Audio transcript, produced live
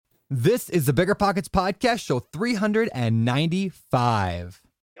This is the Bigger Pockets Podcast, show 395.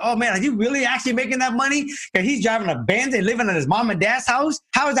 Oh, man, are you really actually making that money? Because he's driving a Benz and living at his mom and dad's house?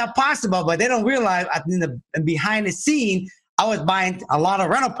 How is that possible? But they don't realize behind the scene, I was buying a lot of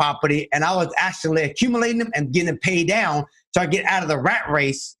rental property, and I was actually accumulating them and getting them paid down so I get out of the rat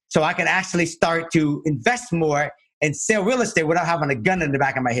race so I can actually start to invest more and sell real estate without having a gun in the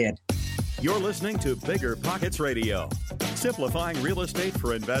back of my head. You're listening to Bigger Pockets Radio, simplifying real estate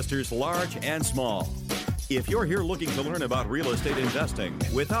for investors large and small. If you're here looking to learn about real estate investing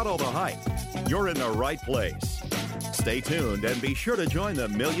without all the hype, you're in the right place. Stay tuned and be sure to join the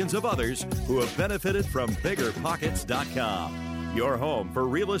millions of others who have benefited from BiggerPockets.com, your home for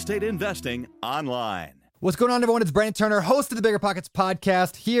real estate investing online. What's going on, everyone? It's Brandon Turner, host of the Bigger Pockets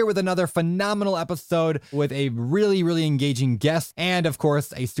Podcast, here with another phenomenal episode with a really, really engaging guest and, of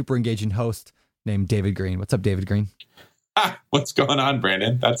course, a super engaging host named David Green. What's up, David Green? What's going on,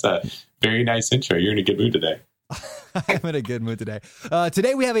 Brandon? That's a very nice intro. You're in a good mood today. I'm in a good mood today.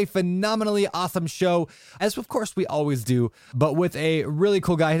 Today we have a phenomenally awesome show, as of course we always do, but with a really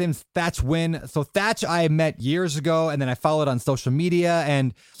cool guy. His name's Thatch Nguyen. So Thatch I met years ago, and then I followed on social media,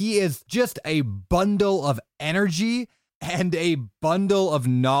 and he is just a bundle of energy and a bundle of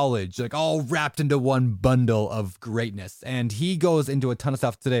knowledge, like all wrapped into one bundle of greatness. And he goes into a ton of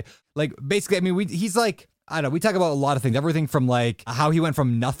stuff today. Like basically, I mean, he's like, I don't know, we talk about a lot of things, everything from like how he went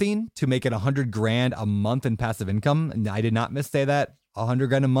from nothing to making $100,000 a month in passive income. And I did not missay that.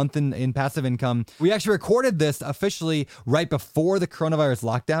 $100,000 a month in passive income. We actually recorded this officially right before the coronavirus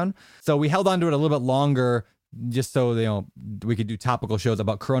lockdown. So we held on to it a little bit longer just so we could do topical shows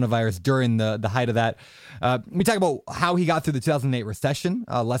about coronavirus during the height of that. We talk about how he got through the 2008 recession,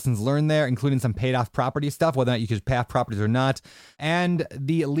 lessons learned there, including some paid off property stuff, whether or not you could pay off properties or not, and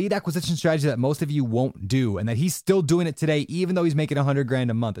the lead acquisition strategy that most of you won't do, and that he's still doing it today, even though he's making $100,000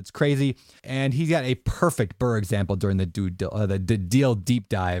 a month. It's crazy, and he's got a perfect BRRRR example during the deal deep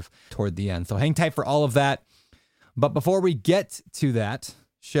dive toward the end. So hang tight for all of that. But before we get to that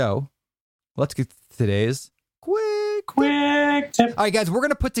show, let's get to today's quick tip. All right, guys, we're going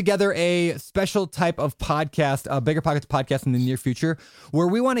to put together a special type of podcast, a Bigger Pockets podcast in the near future, where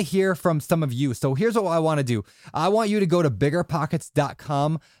we want to hear from some of you. So here's what I want to do. I want you to go to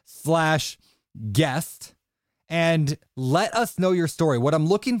biggerpockets.com/guest and let us know your story. What I'm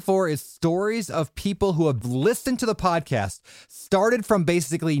looking for is stories of people who have listened to the podcast, started from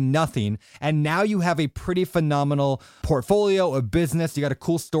basically nothing, and now you have a pretty phenomenal portfolio, a business. You got a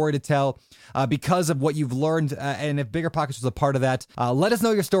cool story to tell because of what you've learned. And if Bigger Pockets was a part of that, let us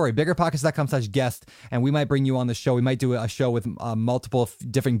know your story. Biggerpockets.com/guest, and we might bring you on the show. We might do a show with multiple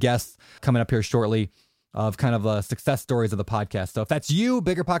different guests coming up here shortly, of kind of success stories of the podcast. So if that's you,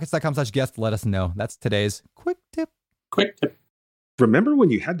 biggerpockets.com/guest, let us know. That's today's quick tip. Quick tip. Remember when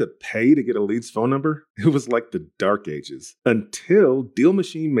you had to pay to get a lead's phone number? It was like the dark ages until Deal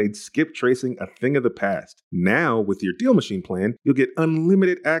Machine made skip tracing a thing of the past. Now, with your Deal Machine plan, you'll get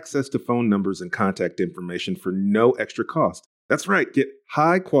unlimited access to phone numbers and contact information for no extra cost. That's right, get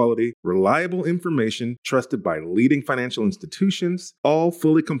high-quality, reliable information trusted by leading financial institutions, all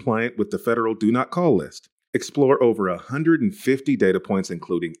fully compliant with the federal Do Not Call list. Explore over 150 data points,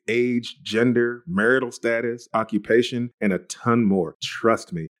 including age, gender, marital status, occupation, and a ton more.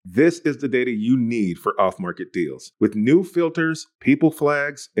 Trust me, this is the data you need for off-market deals. With new filters, people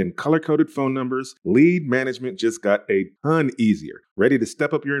flags, and color-coded phone numbers, lead management just got a ton easier. Ready to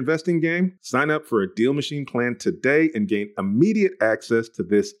step up your investing game? Sign up for a Deal Machine plan today and gain immediate access to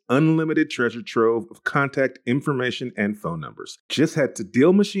this unlimited treasure trove of contact information and phone numbers. Just head to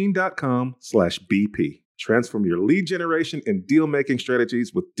dealmachine.com/BP. Transform your lead generation and deal-making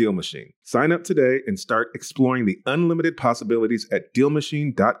strategies with Deal Machine. Sign up today and start exploring the unlimited possibilities at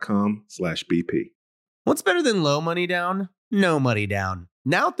dealmachine.com/BP. What's better than low money down? No money down.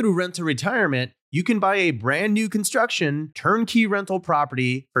 Now through Rent to Retirement, you can buy a brand new construction turnkey rental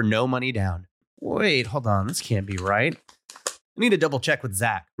property for no money down. Wait, hold on. This can't be right. I need to double check with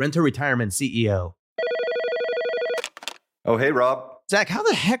Zach, Rent to Retirement CEO. Oh, hey, Rob. Zach, how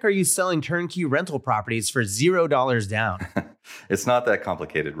the heck are you selling turnkey rental properties for $0 down? It's not that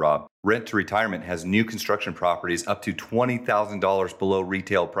complicated, Rob. Rent to Retirement has new construction properties up to $20,000 below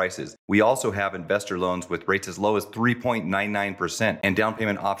retail prices. We also have investor loans with rates as low as 3.99% and down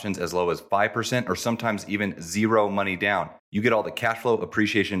payment options as low as 5% or sometimes even zero money down. You get all the cash flow,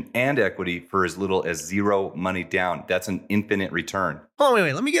 appreciation, and equity for as little as zero money down. That's an infinite return. Oh,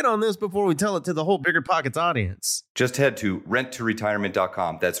 wait. Let me get on this before we tell it to the whole Bigger Pockets audience. Just head to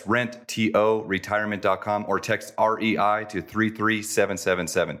renttoretirement.com. That's renttoretirement.com or text REI to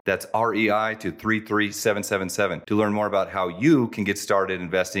 33777. That's REI to 33777 to learn more about how you can get started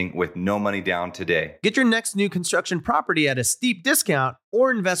investing with no money down today. Get your next new construction property at a steep discount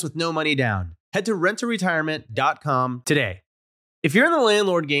or invest with no money down. Head to renttoretirement.com today. If you're in the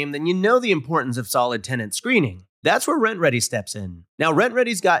landlord game, then you know the importance of solid tenant screening. That's where RentRedi steps in. Now,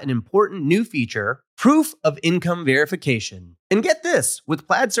 RentRedi's got an important new feature, proof of income verification. And get this, with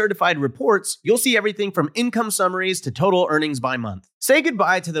Plaid certified reports, you'll see everything from income summaries to total earnings by month. Say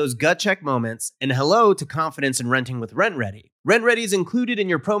goodbye to those gut check moments and hello to confidence in renting with RentRedi. RentRedi is included in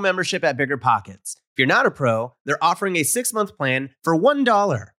your pro membership at Bigger Pockets. If you're not a pro, they're offering a 6-month plan for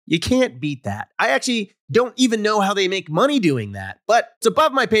 $1. You can't beat that. I actually don't even know how they make money doing that, but it's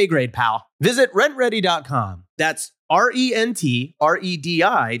above my pay grade, pal. Visit rentredi.com. That's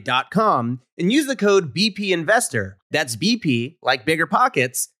RENTREDI.com and use the code BP Investor. That's BP, like Bigger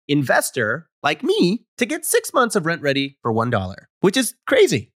Pockets, Investor, like me, to get 6 months of RentRedi for $1, which is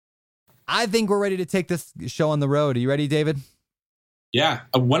crazy. I think we're ready to take this show on the road. Are you ready, David? Yeah.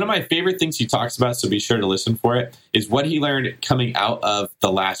 One of my favorite things he talks about, so be sure to listen for it, is what he learned coming out of the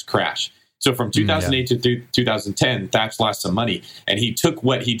last crash. So from 2008 to 2010, Thatch lost some money, and he took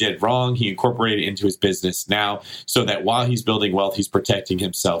what he did wrong, he incorporated it into his business now so that while he's building wealth, he's protecting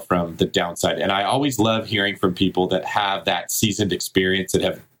himself from the downside. And I always love hearing from people that have that seasoned experience, that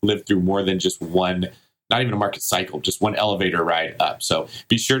have lived through more than just one, not even a market cycle, just one elevator ride up. So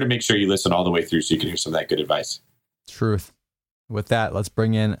be sure to make sure you listen all the way through so you can hear some of that good advice. Truth. With that, let's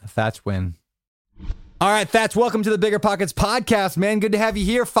bring in Thatch Nguyen. All right, Thatch, welcome to the Bigger Pockets podcast, man. Good to have you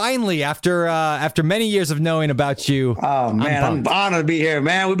here finally after many years of knowing about you. Oh, man, I'm honored to be here,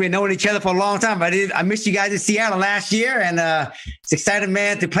 man. We've been knowing each other for a long time. I missed you guys in Seattle last year, and it's exciting,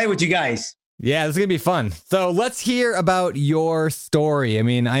 man, to play with you guys. Yeah, this is going to be fun. So let's hear about your story. I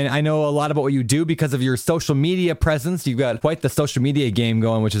mean, I know a lot about what you do because of your social media presence. You've got quite the social media game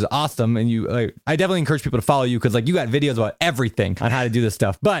going, which is awesome. And I definitely encourage people to follow you because you got videos about everything on how to do this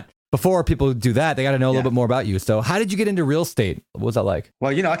stuff. But before people do that, they got to know a little bit more about you. So how did you get into real estate? What was that like?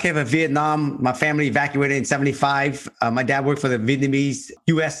 Well, I came from Vietnam. My family evacuated in 1975. My dad worked for the Vietnamese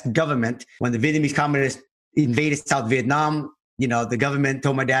U.S. government. When the Vietnamese communists invaded South Vietnam, the government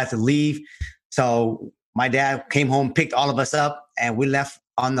told my dad to leave. So my dad came home, picked all of us up, and we left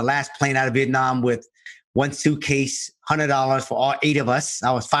on the last plane out of Vietnam with one suitcase, $100 for all 8 of us.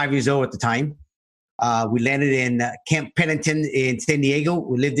 I was 5 years old at the time. We landed in Camp Pennington in San Diego.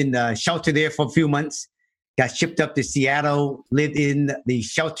 We lived in the shelter there for a few months. Got shipped up to Seattle, lived in the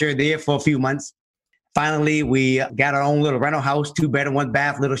shelter there for a few months. Finally, we got our own little rental house, 2-bedroom,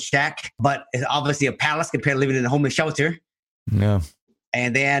 1-bath, little shack. But it's obviously a palace compared to living in a homeless shelter. No.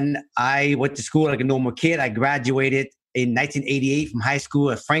 And then I went to school like a normal kid. I graduated in 1988 from high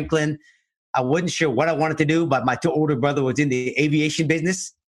school at Franklin. I wasn't sure what I wanted to do, but my 2 older brother was in the aviation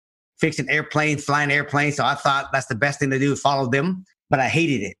business, fixing airplanes, flying airplanes. So I thought that's the best thing to do, follow them. But I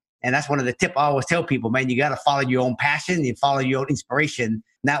hated it. And that's one of the tips I always tell people, man, you got to follow your own passion. You follow your own inspiration,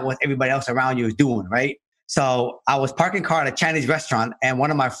 not what everybody else around you is doing, right? So I was parking car at a Chinese restaurant, and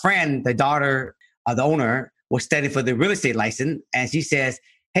one of my friends, the daughter of the owner, was studying for the real estate license. And she says,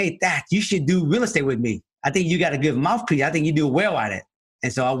 hey, Dad, you should do real estate with me. I think you got a good mouthpiece. I think you do well at it.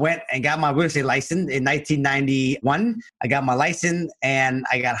 And so I went and got my real estate license in 1991. I got my license and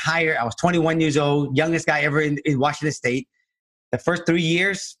I got hired. I was 21 years old, youngest guy ever in Washington State. The first 3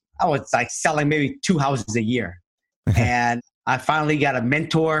 years, I was selling maybe 2 houses a year. And I finally got a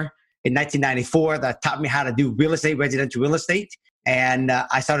mentor in 1994 that taught me how to do real estate, residential real estate. And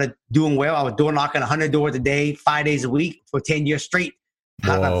I started doing well. I was door knocking 100 doors a day, 5 days a week for 10 years straight.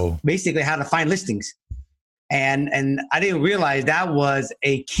 Basically how to find listings. And I didn't realize that was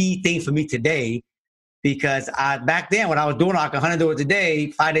a key thing for me today, because back then when I was door knocking 100 doors a day,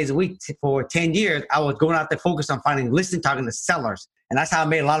 5 days a week for 10 years, I was going out there focused on finding listings, talking to sellers. And that's how I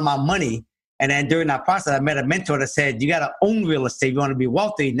made a lot of my money. And then during that process, I met a mentor that said, you got to own real estate. You want to be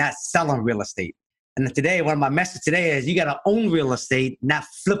wealthy, not selling real estate. And today, one of my messages today is you got to own real estate, not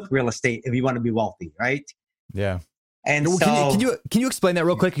flip real estate if you want to be wealthy, right? Yeah. And well, so, can you explain that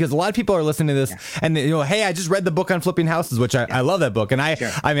real quick? Because a lot of people are listening to this and hey, I just read the book on flipping houses, which I love that book. And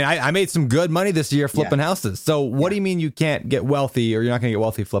I made some good money this year flipping houses. So what do you mean you can't get wealthy, or you're not going to get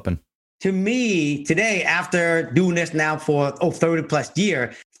wealthy flipping? To me, today, after doing this now for 30 plus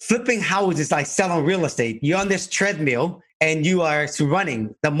years, flipping houses is like selling real estate. You're on this treadmill and you are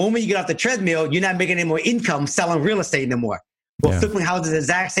running. The moment you get off the treadmill, you're not making any more income selling real estate anymore. Well, flipping houses the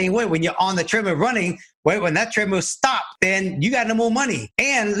exact same way. When you're on the treadmill running, when that treadmill stops, then you got no more money.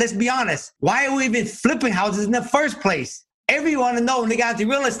 And let's be honest, why are we even flipping houses in the first place? everyone to know when they got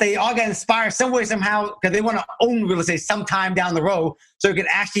into real estate, all got inspired somewhere, somehow, because they want to own real estate sometime down the road so they can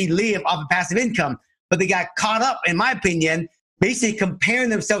actually live off of passive income. But they got caught up, in my opinion, basically comparing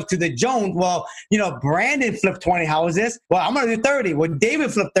themselves to the Jones. Well, Brandon flipped 20 houses. Well, I'm going to do 30. Well,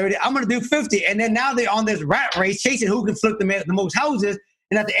 David flipped 30. I'm going to do 50. And then now they're on this rat race chasing who can flip the most houses.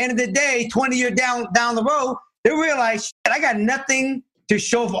 And at the end of the day, 20 years down the road, they realize, shit, I got nothing to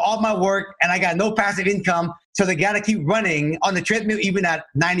show for all my work, and I got no passive income. So they got to keep running on the treadmill even at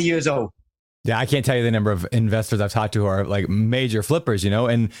 90 years old. Yeah, I can't tell you the number of investors I've talked to who are like major flippers,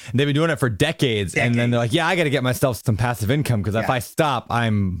 and they've been doing it for decades. And then they're like, yeah, I got to get myself some passive income because if I stop,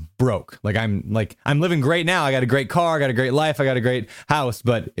 I'm broke. I'm living great now. I got a great car, I got a great life, I got a great house.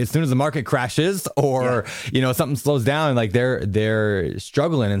 But as soon as the market crashes or, something slows down, like they're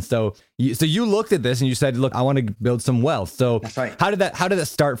struggling. And so you looked at this and you said, look, I want to build some wealth. So that's right. How did that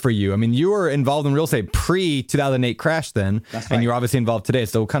start for you? I mean, you were involved in real estate pre-2008 crash then, and you're obviously involved today.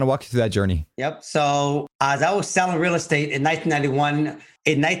 So kind of walk you through that journey. Yep. So as I was selling real estate in 1991,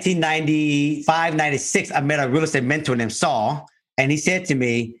 in 1995, 96, I met a real estate mentor named Saul. And he said to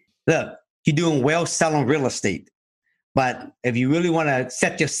me, look, you're doing well selling real estate. But if you really want to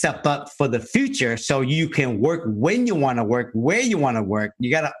set yourself up for the future so you can work when you want to work, where you want to work,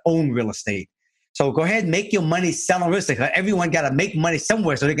 you got to own real estate. So go ahead and make your money selling real estate. Everyone got to make money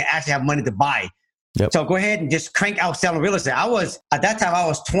somewhere so they can actually have money to buy. Yep. So go ahead and just crank out selling real estate. At that time, I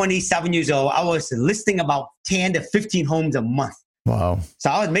was 27 years old. I was listing about 10 to 15 homes a month. Wow. So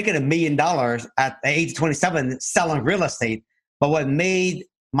I was making $1 million at the age of 27 selling real estate. But what made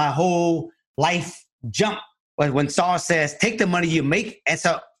my whole life jump was when Saul says, take the money you make and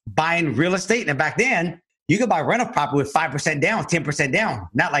start buying real estate. And back then, you could buy rental property with 5% down, 10% down,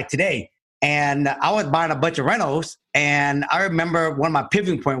 not like today. And I was buying a bunch of rentals. And I remember one of my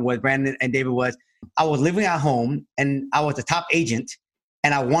pivoting point was, Brandon and David, was I was living at home and I was the top agent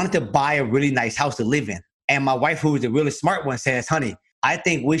and I wanted to buy a really nice house to live in. And my wife, who was a really smart one, says, honey, I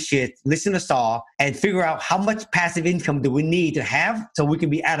think we should listen to Saul and figure out how much passive income do we need to have so we can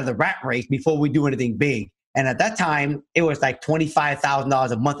be out of the rat race before we do anything big. And at that time, it was like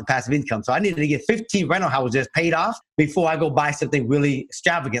 $25,000 a month of passive income. So I needed to get 15 rental houses paid off before I go buy something really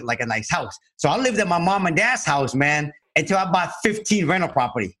extravagant like a nice house. So I lived at my mom and dad's house, man, until I bought 15 rental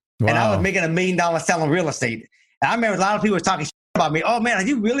property. Wow. And I was making $1 million selling real estate. And I remember a lot of people were talking shit about me. Oh, man, are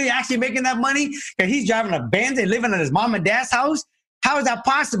you really actually making that money? Because he's driving a Benz and living in his mom and dad's house. How is that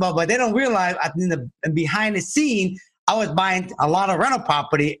possible? But they don't realize behind the scene, I was buying a lot of rental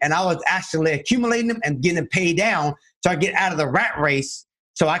property and I was actually accumulating them and getting them paid down so I get out of the rat race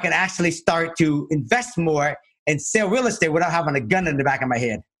so I can actually start to invest more and sell real estate without having a gun in the back of my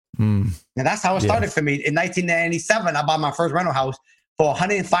head. And that's how it started for me. In 1997, I bought my first rental house for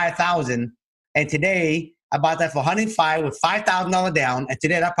 $105,000. And today I bought that for $105,000 with $5,000 down. And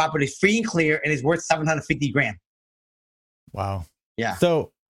today that property is free and clear and it's worth $750,000. Wow. Yeah.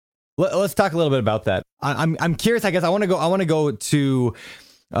 So let's talk a little bit about that. I'm curious. I guess I want to go to.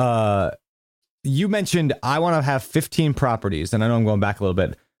 You mentioned I want to have 15 properties, and I know I'm going back a little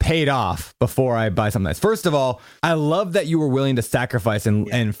bit, paid off before I buy something nice. First of all, I love that you were willing to sacrifice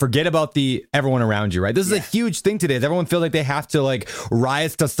and forget about everyone around you. Right. This is a huge thing today. Everyone feels like they have to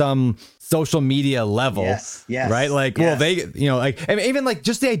rise to some social media level. Yes. Right. Well, they, even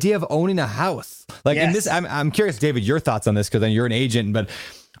just the idea of owning a house. In this, I'm curious, David, your thoughts on this, because then you're an agent, but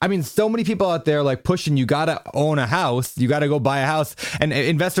I mean, so many people out there pushing, you got to own a house. You got to go buy a house. And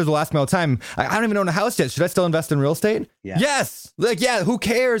investors will ask me all the time, I don't even own a house yet. Should I still invest in real estate? Yeah. Yes. Who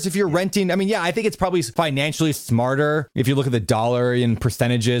cares if you're renting? I mean, I think it's probably financially smarter. If you look at the dollar and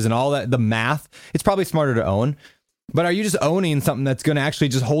percentages and all that, the math, it's probably smarter to own. But are you just owning something that's going to actually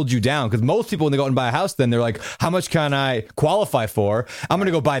just hold you down? Because most people, when they go out and buy a house, then they're like, how much can I qualify for? I'm going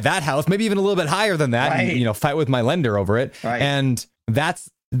to go buy that house, maybe even a little bit higher than that, and, fight with my lender over it. Right. And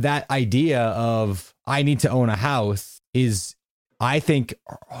that idea of I need to own a house is, I think,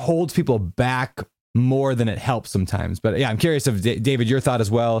 holds people back more than it helps sometimes. But I'm curious if David, your thought as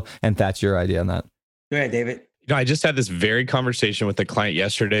well, and that's your idea on that. Go ahead, David. I just had this very conversation with a client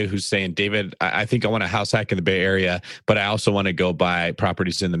yesterday who's saying, David, I think I want a house hack in the Bay Area, but I also want to go buy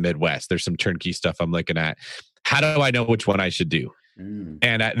properties in the Midwest. There's some turnkey stuff I'm looking at. How do I know which one I should do?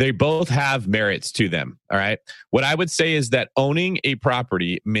 And they both have merits to them. All right. What I would say is that owning a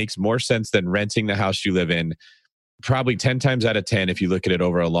property makes more sense than renting the house you live in, probably 10 times out of 10 if you look at it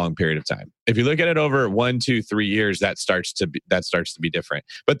over a long period of time. If you look at it over 1, 2, 3 years, that starts to be different.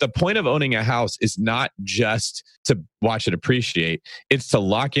 But the point of owning a house is not just to watch it appreciate. It's to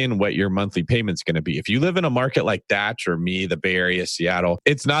lock in what your monthly payment's going to be. If you live in a market like Thatch or me, the Bay Area, Seattle,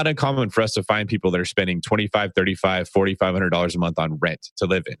 it's not uncommon for us to find people that are spending $2,500, $3,500, $4,500 a month on rent to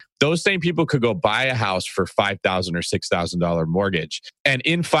live in. Those same people could go buy a house for $5,000 or $6,000 mortgage. And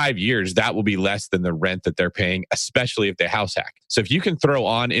in 5 years, that will be less than the rent that they're paying, especially if they house hack. So if you can throw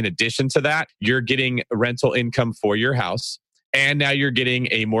on, in addition to that, you're getting rental income for your house. And now you're getting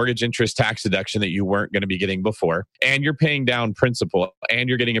a mortgage interest tax deduction that you weren't going to be getting before. And you're paying down principal and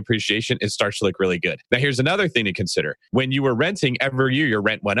you're getting appreciation. It starts to look really good. Now, here's another thing to consider. When you were renting, every year your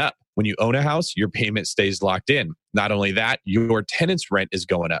rent went up. When you own a house, your payment stays locked in. Not only that, your tenant's rent is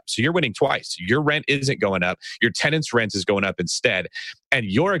going up. So you're winning twice. Your rent isn't going up. Your tenant's rent is going up instead. And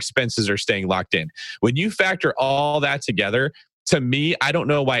your expenses are staying locked in. When you factor all that together, to me, I don't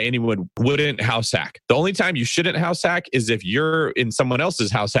know why anyone wouldn't house hack. The only time you shouldn't house hack is if you're in someone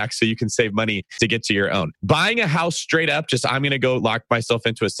else's house hack so you can save money to get to your own. Buying a house straight up, just I'm going to go lock myself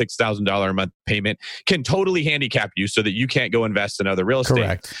into a $6,000 a month payment, can totally handicap you so that you can't go invest in other real estate.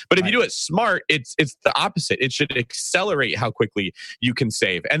 Correct. But if you do it smart, it's the opposite. It should accelerate how quickly you can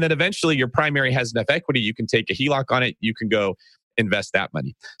save. And then eventually your primary has enough equity, you can take a HELOC on it, you can go invest that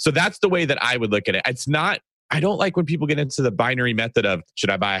money. So that's the way that I would look at it. It's not, I don't like when people get into the binary method of, should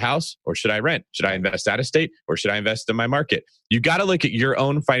I buy a house or should I rent? Should I invest out of state or should I invest in my market? You got to look at your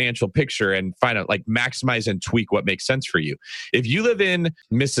own financial picture and find out, like, maximize and tweak what makes sense for you. If you live in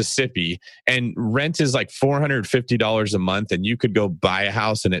Mississippi and rent is like $450 a month and you could go buy a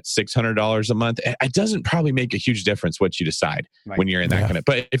house and it's $600 a month, it doesn't probably make a huge difference what you decide when you're in that kind of,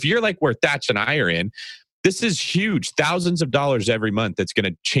 but if you're like where Thatch and I are in, this is huge, thousands of dollars every month that's going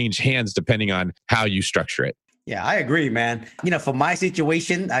to change hands depending on how you structure it. Yeah, I agree, man. You know, for my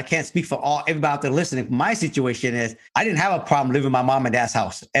situation, I can't speak for everybody out there listening. My situation is I didn't have a problem living in my mom and dad's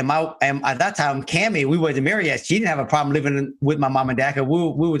house. And at that time, Cammie, we wasn't married yet. She didn't have a problem living with my mom and dad because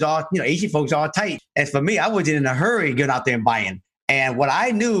we was all, Asian folks all tight. As for me, I wasn't in a hurry getting out there and buying. And what I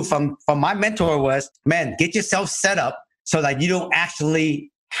knew from my mentor was, man, get yourself set up so that you don't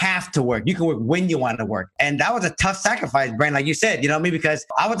actually have to work. You can work when you want to work. And that was a tough sacrifice, Brandon, like you said, because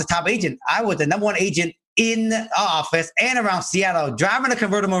I was the top agent. I was the number one agent in the office and around Seattle, driving a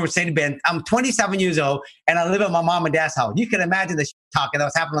convertible Mercedes-Benz. I'm 27 years old and I live at my mom and dad's house. You can imagine the talking that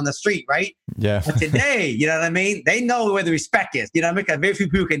was happening on the street, right? Yeah. But today, you know what I mean? They know where the respect is, you know what I mean? Because very few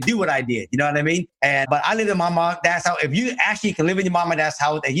people can do what I did, you know what I mean? But I live in my mom and dad's house. If you actually can live in your mom and dad's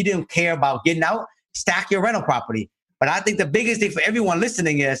house and you didn't care about getting out, stack your rental property. But I think the biggest thing for everyone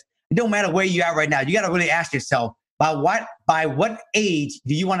listening is, it don't matter where you are right now. You got to really ask yourself, by what age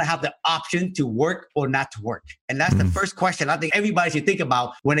do you want to have the option to work or not to work? And that's the first question I think everybody should think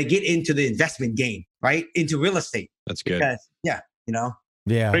about when they get into the investment game, right? Into real estate. That's good. Because, Yeah.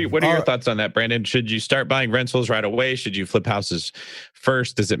 What are your thoughts on that, Brandon? Should you start buying rentals right away? Should you flip houses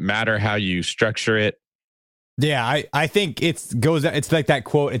first? Does it matter how you structure it? Yeah, I think it's like that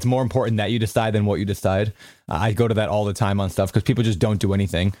quote, it's more important that you decide than what you decide. I go to that all the time on stuff because people just don't do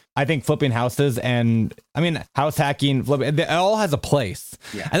anything. I think flipping houses and house hacking, it all has a place.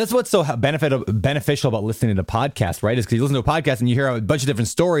 Yeah. And that's what's so beneficial about listening to podcasts, right? Is because you listen to a podcast and you hear a bunch of different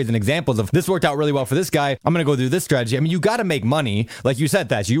stories and examples of this worked out really well for this guy. I'm going to go do this strategy. You got to make money. Like you said,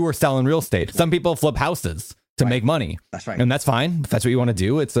 Thatch, you were selling real estate. Some people flip houses to make money. That's right. And that's fine. If that's what you want to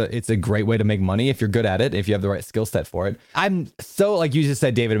do, it's a great way to make money if you're good at it, if you have the right skill set for it. I'm so, like you just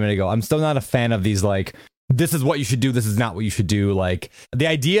said, David, a minute ago, I'm still not a fan of these, like, this is what you should do, this is not what you should do. Like, the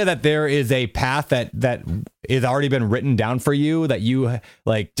idea that there is a path that is already been written down for you that you,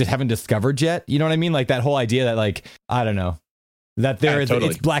 like, just haven't discovered yet. You know what I mean? Like, that whole idea that, like, I don't know, that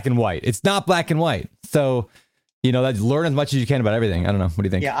it's black and white. It's not black and white. So, learn as much as you can about everything. I don't know. What do you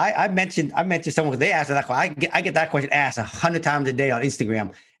think? Yeah, I mentioned someone, they asked that question. I get that question asked 100 times a day on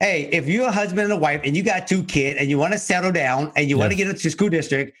Instagram. Hey, if you're a husband and a wife and you got 2 kids and you want to settle down and you want to get into school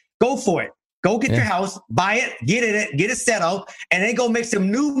district, go for it. Go get your house, buy it, get it settled, and then go make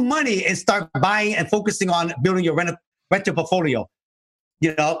some new money and start buying and focusing on building your rental portfolio.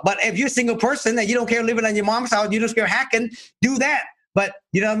 But if you're a single person and you don't care living on your mom's house, you just care hacking, do that. But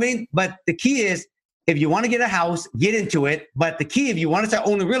you know what I mean? But the key is, if you want to get a house, get into it. But the key, if you want to start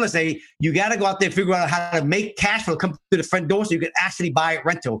owning real estate, you got to go out there and figure out how to make cash flow come to the front door so you can actually buy it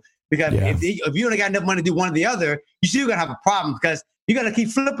rental. Because if you only got enough money to do one or the other, you're still going to have a problem because you're going to keep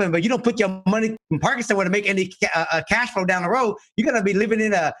flipping, but you don't put your money in parking somewhere to make any cash flow down the road. You're going to be living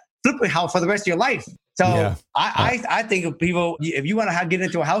in a flipping house for the rest of your life. So I think of people, if you want to get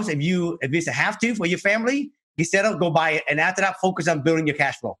into a house, if it's a have to for your family, Get set up, go buy it. And after that, focus on building your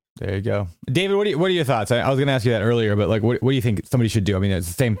cash flow. There you go. David, what are your thoughts? I was going to ask you that earlier, but like, what do you think somebody should do? I mean, it's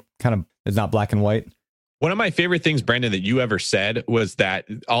the same kind of, it's not black and white. One of my favorite things, Brandon, that you ever said was that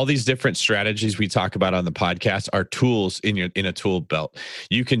all these different strategies we talk about on the podcast are tools in a tool belt.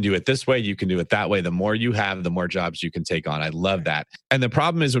 You can do it this way. You can do it that way. The more you have, the more jobs you can take on. I love that. And the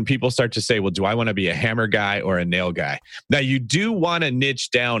problem is when people start to say, well, do I want to be a hammer guy or a nail guy? Now, you do want to niche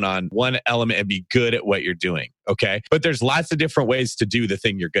down on one element and be good at what you're doing. Okay. But there's lots of different ways to do the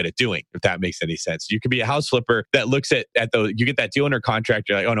thing you're good at doing, if that makes any sense. You could be a house flipper that looks at you get that deal under contract.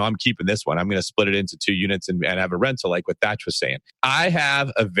 You're like, oh no, I'm keeping this one. I'm going to split it into 2 units and have a rental, like what Thatch was saying. I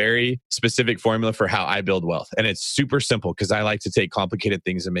have a very specific formula for how I build wealth. And it's super simple because I like to take complicated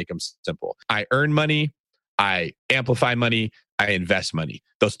things and make them simple. I earn money, I amplify money, I invest money.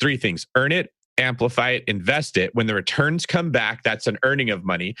 Those 3 things: earn it, amplify it, invest it. When the returns come back, that's an earning of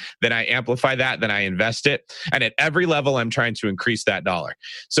money. Then I amplify that, then I invest it. And at every level, I'm trying to increase that dollar.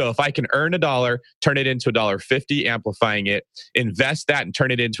 So if I can earn $1, turn it into $1.50, amplifying it, invest that and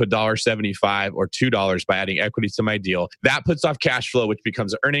turn it into $1.75 or $2 by adding equity to my deal, that puts off cash flow, which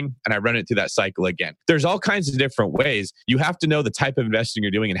becomes earning, and I run it through that cycle again. There's all kinds of different ways. You have to know the type of investing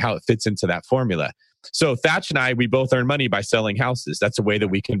you're doing and how it fits into that formula. So Thatch and I, we both earn money by selling houses. That's a way that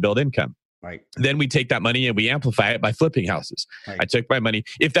we can build income. Right. Then we take that money and we amplify it by flipping houses. Right. I took my money.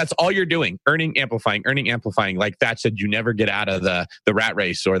 If that's all you're doing, earning, amplifying, like that said, you never get out of the rat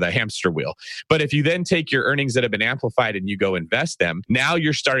race or the hamster wheel. But if you then take your earnings that have been amplified and you go invest them, now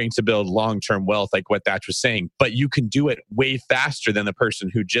you're starting to build long-term wealth, like what Thatch was saying. But you can do it way faster than the person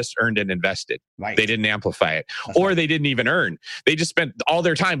who just earned and invested. Right. They didn't amplify it. Or they didn't even earn. They just spent all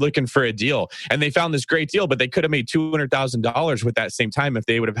their time looking for a deal. And they found this great deal, but they could have made $200,000 with that same time if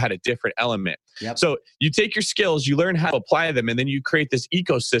they would have had a different element. Yep. So you take your skills, you learn how to apply them, and then you create this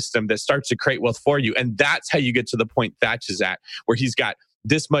ecosystem that starts to create wealth for you. And that's how you get to the point Thatch is at, where he's got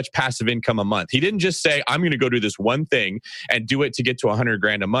this much passive income a month. He didn't just say, I'm going to go do this one thing and do it to get to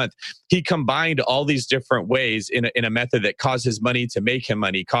 $100,000 a month. He combined all these different ways in a method that caused his money to make him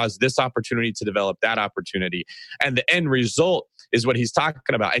money, caused this opportunity to develop that opportunity. And the end result is what he's talking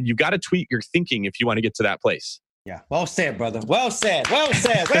about. And you got to tweak your thinking if you want to get to that place. Yeah. Well said, brother. Well said. Well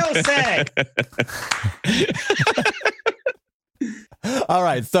said. Well said. All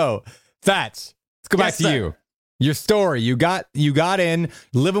right. So, Thatch, let's go back to you. Your story. You got in,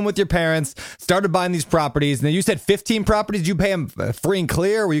 living with your parents, started buying these properties. Now, you said 15 properties. Did you pay them free and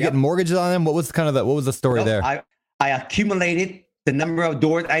clear? Were you getting mortgages on them? What was the story there? I accumulated the number of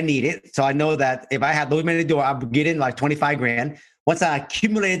doors I needed. So I know that if I had those many doors, I would get in like 25 grand. Once I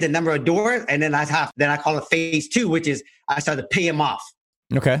accumulated the number of doors, and then I call it phase 2, which is I started to pay them off.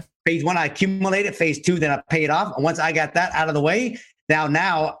 Okay. Phase 1, I accumulated. Phase 2, then I pay it off. And once I got that out of the way,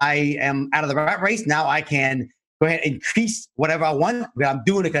 now I am out of the rat race. Now I can go ahead and increase whatever I want. But I'm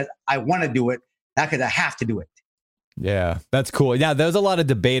doing it because I want to do it, not because I have to do it. Yeah, that's cool. Now, there's a lot of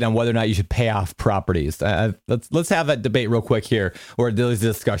debate on whether or not you should pay off properties. Let's have that debate real quick here, or there's a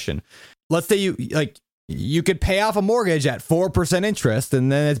discussion. Let's say you could pay off a mortgage at 4% interest,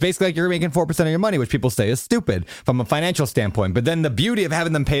 and then it's basically like you're making 4% of your money, which people say is stupid from a financial standpoint. But then the beauty of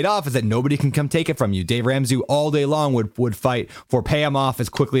having them paid off is that nobody can come take it from you. Dave Ramsey all day long would fight for pay them off as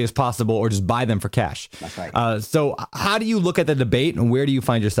quickly as possible or just buy them for cash. That's right. So how do you look at the debate, and where do you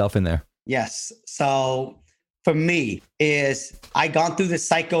find yourself in there? Yes. So for me is I gone through this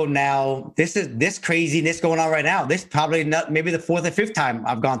cycle now. This craziness going on right now. This probably maybe the 4th or 5th time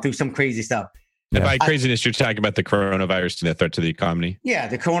I've gone through some crazy stuff. And by craziness, you're talking about the coronavirus and the threat to the economy. Yeah,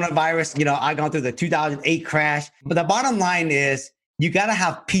 the coronavirus, I gone through the 2008 crash. But the bottom line is you got to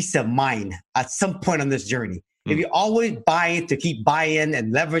have peace of mind at some point on this journey. If you always buy to keep buying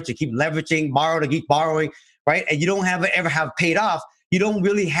and leverage to keep leveraging, borrow to keep borrowing, right? And you don't ever have paid off, you don't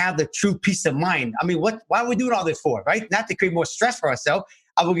really have the true peace of mind. I mean, why are we doing all this for, right? Not to create more stress for ourselves.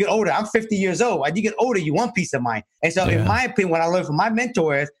 I will get older. I'm 50 years old. As you get older, you want peace of mind. And so in my opinion, what I learned from my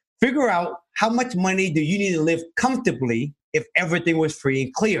mentor is figure out how much money do you need to live comfortably if everything was free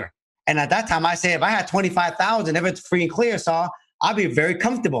and clear. And at that time, I said, if I had $25,000, if it's free and clear, so I'll be very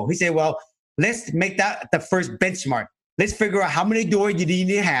comfortable. He said, well, let's make that the first benchmark. Let's figure out how many doors you need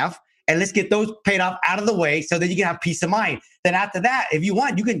to have, and let's get those paid off out of the way so that you can have peace of mind. Then after that, if you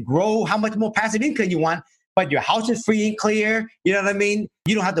want, you can grow how much more passive income you want, but your house is free and clear. You know what I mean?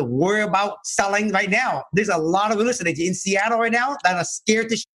 You don't have to worry about selling right now. There's a lot of real estate in Seattle right now that are scared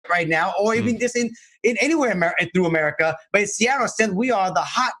to shit right now, or even just in anywhere through America. But in Seattle, since we are the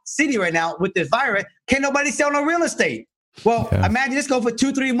hot city right now with this virus, can't nobody sell no real estate. Well, imagine this go for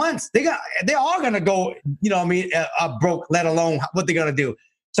 2-3 months. They're all going to go, broke, let alone what they're going to do.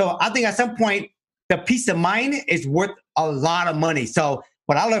 So I think at some point, the peace of mind is worth a lot of money. So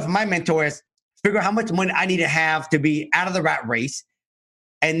what I learned from my mentor is figure out how much money I need to have to be out of the rat race,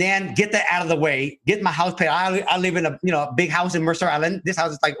 and then get that out of the way, get my house paid. I live in a big house in Mercer Island. This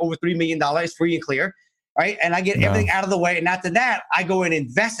house is like over $3 million, free and clear, right? And I get everything out of the way. And after that, I go and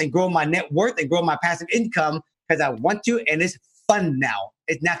invest and grow my net worth and grow my passive income because I want to, and it's fun now.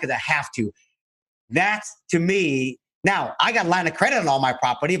 It's not because I have to. That's, to me, now I got a line of credit on all my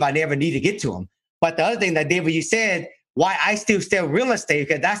property if I never need to get to them. But the other thing that, David, you said, why I still sell real estate,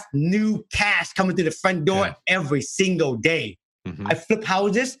 because that's new cash coming through the front door every single day. Mm-hmm. I flip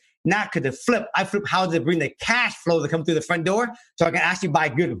houses, not because of flip. I flip houses to bring the cash flow to come through the front door so I can actually buy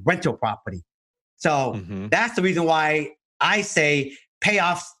good rental property. So that's the reason why I say pay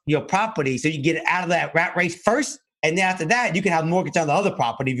off your property so you get it out of that rat race first. And then after that, you can have mortgage on the other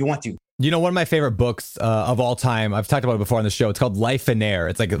property if you want to. You know, one of my favorite books of all time, I've talked about it before on the show. It's called Lifeonaire.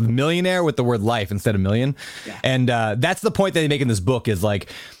 It's like a millionaire with the word life instead of million. Yeah. And that's the point that they make in this book is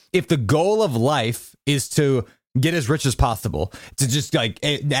like, if the goal of life is to get as rich as possible, to just like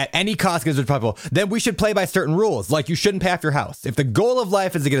at any cost get as rich as possible, then we should play by certain rules. Like you shouldn't pay off your house. If the goal of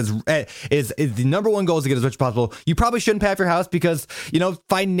life is to get is the number one goal is to get as rich as possible, you probably shouldn't pay off your house because, you know,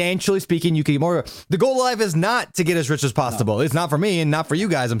 financially speaking, you can get more. The goal of life is not to get as rich as possible. No. It's not for me and not for you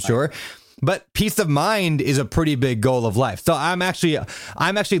guys, I'm sure. But peace of mind is a pretty big goal of life. So I'm actually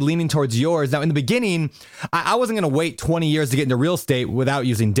leaning towards yours. Now, in the beginning, I wasn't going to wait 20 years to get into real estate without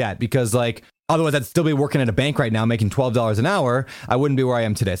using debt because, like, otherwise I'd still be working at a bank right now making $12 an hour. I wouldn't be where I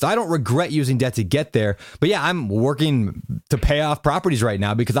am today. So I don't regret using debt to get there. But yeah, I'm working to pay off properties right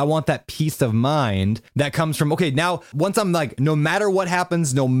now because I want that peace of mind that comes from, okay, now once I'm like, no matter what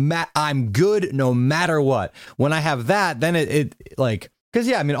happens, I'm good no matter what. When I have that, then it like... Because,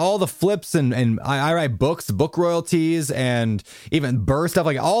 yeah, I mean, all the flips and I write books, book royalties, and even Burr stuff,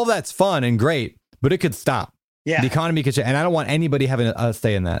 like all that's fun and great, but it could stop. Yeah. The economy could change, and I don't want anybody having a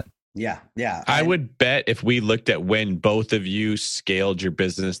say in that. Yeah, yeah. I would bet if we looked at when both of you scaled your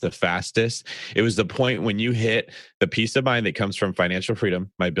business the fastest, it was the point when you hit the peace of mind that comes from financial freedom.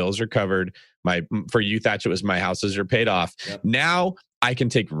 My bills are covered. For you, Thatch, it was my houses are paid off. Yep. Now I can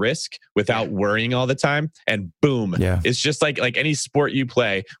take risk without worrying all the time. And boom, it's just like any sport you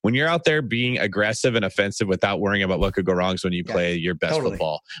play. When you're out there being aggressive and offensive without worrying about what could go wrong is when you play your best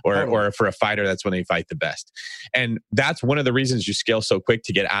football. Or for a fighter, that's when they fight the best. And that's one of the reasons you scale so quick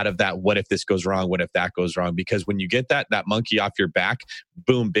to get out of that. What if this goes wrong? What if that goes wrong? Because when you get that monkey off your back,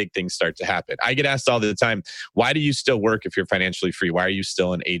 boom, big things start to happen. I get asked all the time, why do you still work if you're financially free? Why are you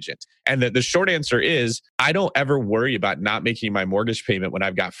still an agent? And the short answer is, I don't ever worry about not making my mortgage payment when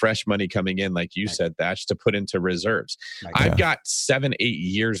I've got fresh money coming in, like you said, Thatch, to put into reserves. I've got 7-8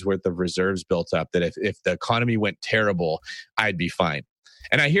 years worth of reserves built up that if the economy went terrible, I'd be fine.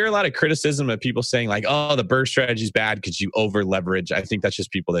 And I hear a lot of criticism of people saying like, oh, the Burr strategy is bad because you over leverage. I think that's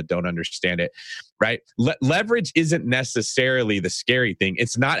just people that don't understand it, right? Leverage isn't necessarily the scary thing.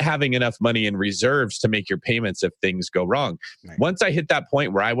 It's not having enough money in reserves to make your payments if things go wrong. Right. Once I hit that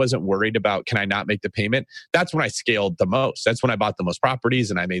point where I wasn't worried about, can I not make the payment? That's when I scaled the most. That's when I bought the most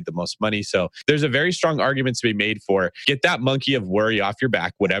properties and I made the most money. So there's a very strong argument to be made for get that monkey of worry off your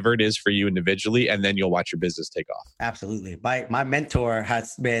back, whatever it is for you individually, and then you'll watch your business take off. Absolutely. My mentor has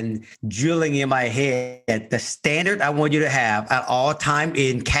been drilling in my head. The standard I want you to have at all time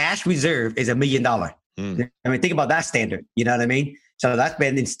in cash reserve is $1 million. I mean, think about that standard. You know what I mean? So that's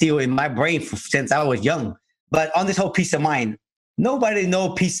been instilled in my brain since I was young. But on this whole peace of mind, nobody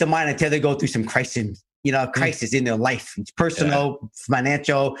knows peace of mind until they go through some crisis in their life. It's personal,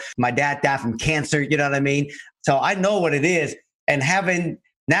 financial. My dad died from cancer. You know what I mean? So I know what it is. And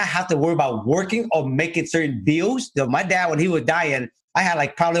not have to worry about working or making certain deals. My dad, when he was dying, I had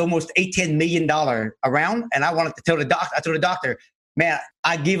like probably almost $10 million around. And I wanted to tell the doctor, I told the doctor, man,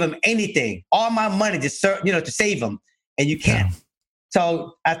 I give him anything, all my money to save him. And you can't. Yeah.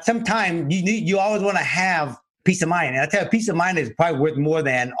 So at some time, you always want to have peace of mind. And I tell you, peace of mind is probably worth more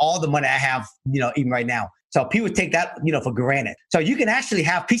than all the money I have, even right now. So people take that, for granted. So you can actually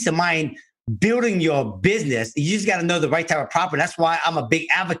have peace of mind building your business. You just got to know the right type of property. That's why I'm a big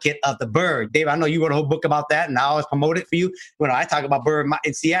advocate of the Burr. Dave, I know you wrote a whole book about that, and I always promote it for you when I talk about Burr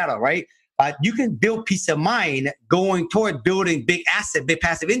in Seattle, right? You can build peace of mind going toward building big asset, big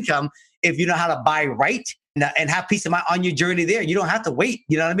passive income if you know how to buy right and have peace of mind on your journey there. You don't have to wait,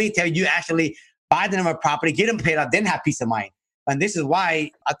 you know what I mean? Till you actually buy the number of property, get them paid off, then have peace of mind. And this is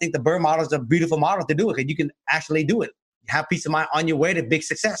why I think the Burr model is a beautiful model to do it, because you can actually do it. Have peace of mind on your way to big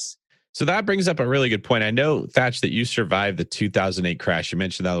success. So that brings up a really good point. I know, Thatch, that you survived the 2008 crash. You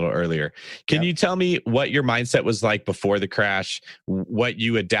mentioned that a little earlier. Can you tell me what your mindset was like before the crash, what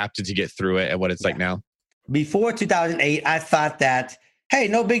you adapted to get through it, and what it's like now? Before 2008, I thought that, hey,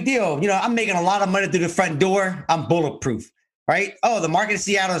 no big deal. I'm making a lot of money through the front door. I'm bulletproof, right? Oh, the market in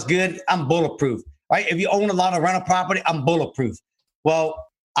Seattle is good. I'm bulletproof, right? If you own a lot of rental property, I'm bulletproof. Well,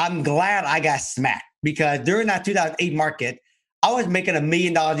 I'm glad I got smacked because during that 2008 market, I was making $1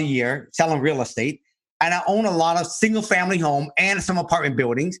 million a year selling real estate, and I own a lot of single family home and some apartment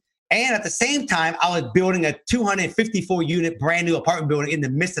buildings. And at the same time, I was building a 254 unit brand new apartment building in the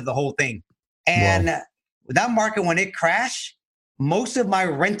midst of the whole thing. And that market, when it crashed, most of my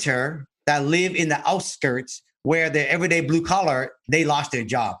renter that live in the outskirts where they're everyday blue collar, they lost their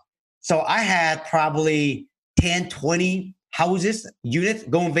job. So I had probably 10, 20 houses, units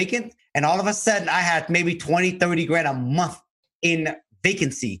going vacant. And all of a sudden I had maybe 20, 30 grand a month in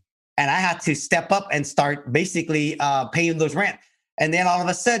vacancy. And I had to step up and start basically paying those rent. And then all of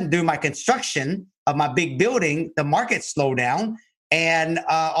a sudden during my construction of my big building, the market slowed down. And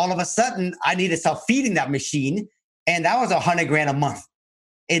all of a sudden I needed to start feeding that machine. And that was $100 grand a month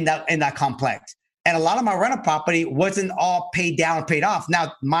in that complex. And a lot of my rental property wasn't all paid down and paid off.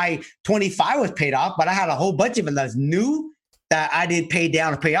 Now my 25 was paid off, but I had a whole bunch of them that's new that I didn't pay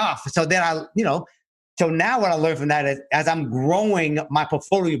down and pay off. So then so now what I learned from that is as I'm growing my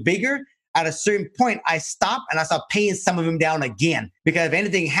portfolio bigger, at a certain point, I stop and I start paying some of them down again. Because if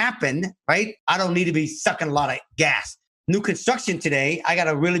anything happened, right, I don't need to be sucking a lot of gas. New construction today, I got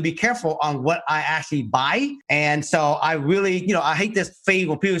to really be careful on what I actually buy. And so I really, I hate this phase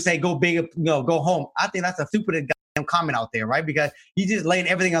when people say, go big, go home. I think that's a stupid goddamn comment out there, right? Because you just laying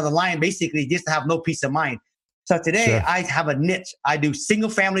everything on the line, basically just to have no peace of mind. So today I have a niche. I do single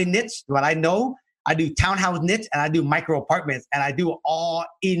family niche, what I know. I do townhouse niche and I do micro apartments and I do all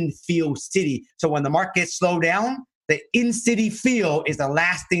in-field city. So when the market slow down, the in-city feel is the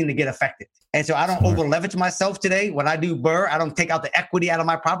last thing to get affected. And so I don't over leverage myself today. When I do BRRRR, I don't take out the equity out of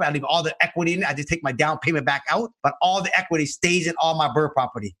my property. I leave all the equity in it. I just take my down payment back out, but all the equity stays in all my BRRRR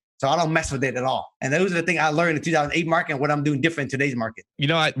property. So I don't mess with it at all. And those are the things I learned in the 2008 market and what I'm doing different in today's market.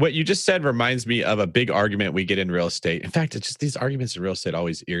 What you just said reminds me of a big argument we get in real estate. In fact, it's just these arguments in real estate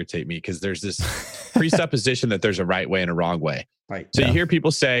always irritate me because there's this presupposition that there's a right way and a wrong way. Right. So you hear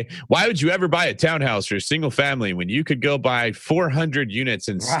people say, why would you ever buy a townhouse or a single family when you could go buy 400 units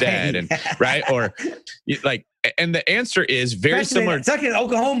instead? Right. And right. Or like, and the answer is very similar. It's like in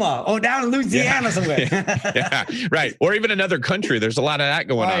Oklahoma or down in Louisiana somewhere. Yeah, right. Or even another country. There's a lot of that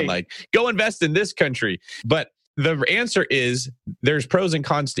going on. Like, go invest in this country. But the answer is there's pros and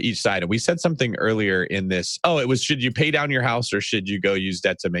cons to each side. And we said something earlier in this. Should you pay down your house or should you go use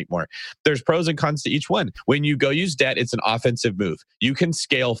debt to make more? There's pros and cons to each one. When you go use debt, it's an offensive move. You can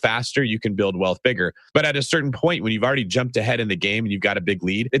scale faster. You can build wealth bigger. But at a certain point, when you've already jumped ahead in the game and you've got a big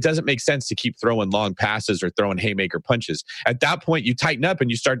lead, it doesn't make sense to keep throwing long passes or throwing haymaker punches. At that point, you tighten up and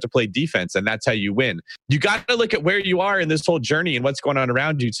you start to play defense, and that's how you win. You got to look at where you are in this whole journey and what's going on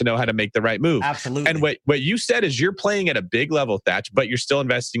around you to know how to make the right move. Absolutely. And what you said is you're playing at a big level, Thatch, but you're still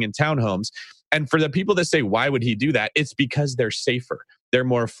investing in townhomes. And for the people that say, why would he do that? It's because they're safer. They're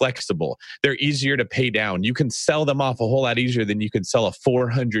more flexible. They're easier to pay down. You can sell them off a whole lot easier than you can sell a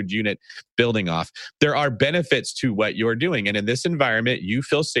 400 unit building off. There are benefits to what you're doing. And in this environment, you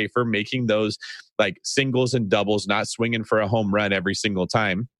feel safer making those like singles and doubles, not swinging for a home run every single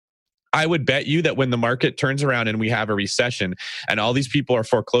time. I would bet you that when the market turns around and we have a recession and all these people are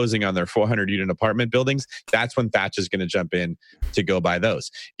foreclosing on their 400 unit apartment buildings, that's when Thatch is going to jump in to go buy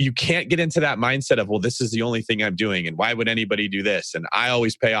those. You can't get into that mindset of, well, this is the only thing I'm doing. And why would anybody do this? And I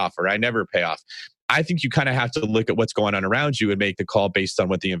always pay off or I never pay off. I think you kind of have to look at what's going on around you and make the call based on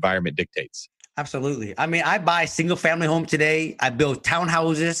what the environment dictates. Absolutely. I mean, I buy single family home today. I build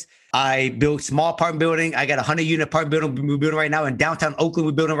townhouses. I build small apartment building. I got a 100-unit apartment building we're building right now in downtown Oakland.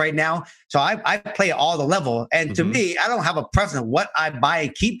 We're building right now. So I play at all the level. And to me, I don't have a preference what I buy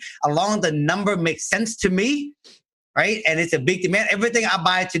and keep. As long as the number makes sense to me, right? And it's a big demand. Everything I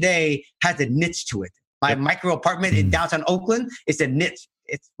buy today has a niche to it. My micro apartment in downtown Oakland is a niche.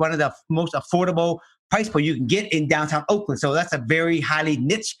 It's one of the most affordable price point you can get in downtown Oakland. So that's a very highly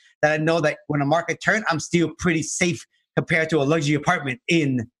niche that I know that when the market turns, I'm still pretty safe compared to a luxury apartment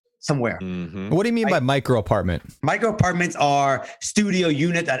in somewhere. What do you mean by micro apartment? Micro apartments are studio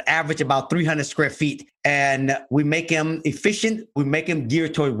units that average about 300 square feet. And we make them efficient. We make them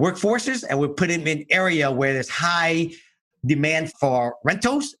geared toward workforces, and we put them in area where there's high demand for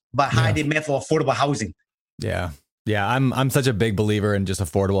rentals, but high demand for affordable housing. Yeah. Yeah, I'm such a big believer in just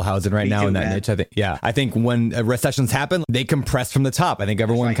affordable housing right now in that niche. I think when recessions happen, they compress from the top. I think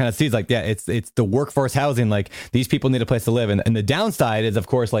everyone kind of sees like, yeah, it's the workforce housing. Like these people need a place to live, and the downside is, of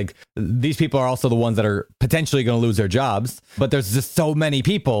course, like these people are also the ones that are potentially going to lose their jobs. But there's just so many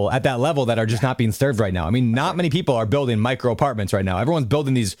people at that level that are just not being served right now. I mean, not many people are building micro apartments right now. Everyone's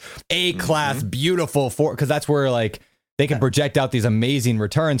building these A-class, beautiful because that's where like they can project out these amazing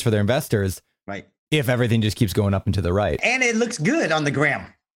returns for their investors. Right. If everything just keeps going up and to the right. And it looks good on the gram.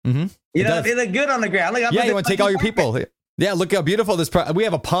 Mm-hmm. You know, it looks good on the gram. Look, you want to take all your people. Yeah, look how beautiful this. We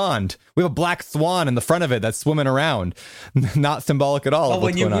have a pond. We have a black swan in the front of it that's swimming around. Not symbolic at all. But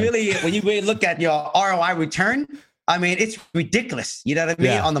when you really look at your ROI return, I mean, it's ridiculous. You know what I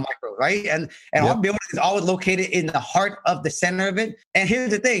mean? On the micro, right? And our building is always located in the heart of the center of it. And here's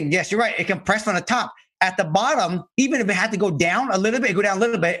the thing. Yes, you're right. It compressed from the top. At the bottom, even if it had to go down a little bit,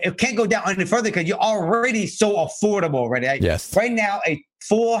 it can't go down any further because you're already so affordable already. Right? Yes. Right now, a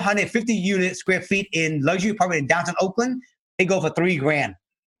 450 square feet in luxury apartment in downtown Oakland, it go for $3,000,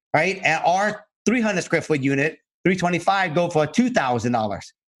 right? And our 300 square foot unit, 325, go for $2,000.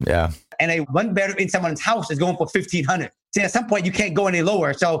 Yeah. And a one bedroom in someone's house is going for $1,500. See, at some point you can't go any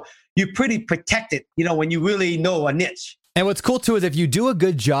lower, so you're pretty protected. You know, when you really know a niche. And what's cool too is if you do a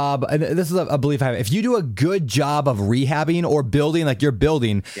good job, and this is a belief I have, if you do a good job of rehabbing or building like you're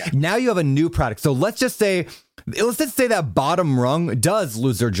building, now you have a new product. So let's just say that bottom rung does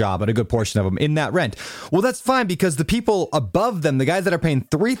lose their job, at a good portion of them in that rent. Well, that's fine because the people above them, the guys that are paying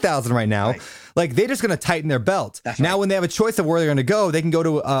 $3,000 right now, like they're just going to tighten their belt. Now, when they have a choice of where they're going to go, they can go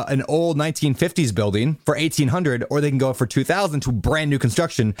to an old 1950s building for $1,800, or they can go for $2,000 to brand new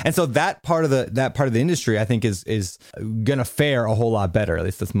construction. And so that part of the industry, I think, is going to fare a whole lot better. At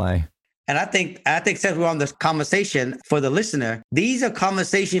least that's my. And I think since we're on this conversation for the listener, these are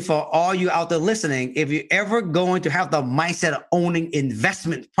conversations for all you out there listening. If you're ever going to have the mindset of owning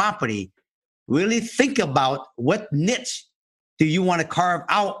investment property, really think about what niche do you want to carve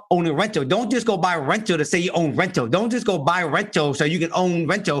out owning rental. Don't just go buy rental to say you own rental. Don't just go buy rental so you can own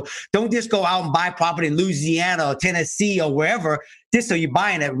rental. Don't just go out and buy property in Louisiana or Tennessee or wherever just so you're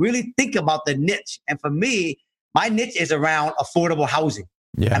buying it. Really think about the niche. And for me, my niche is around affordable housing.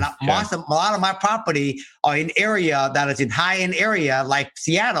 Yeah, and a lot of my property are in area that is in high-end area like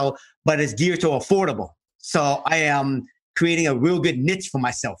Seattle, but it's geared to affordable. So I am creating a real good niche for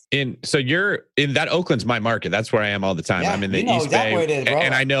myself. So you're in that Oakland's my market. That's where I am all the time. I'm in the East Bay, where it is, bro.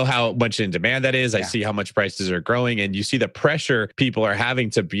 And I know how much in demand that is. I see how much prices are growing, and you see the pressure people are having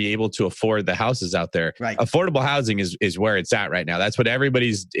to be able to afford the houses out there. Right. Affordable housing is where it's at right now. That's what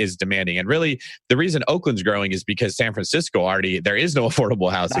everybody's is demanding. And really, the reason Oakland's growing is because San Francisco there is no affordable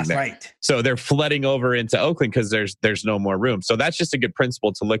housing there. Right. So they're flooding over into Oakland because there's no more room. So that's just a good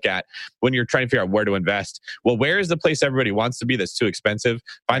principle to look at when you're trying to figure out where to invest. Well, where is the place everybody wants to be that's too expensive?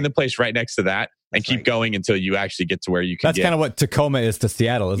 Find the place right next to that and keep going until you actually get to where you can That's kind of what Tacoma is to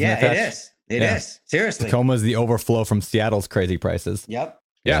Seattle, isn't it? Yeah, it is. It is. Seriously. Tacoma is the overflow from Seattle's crazy prices. Yep.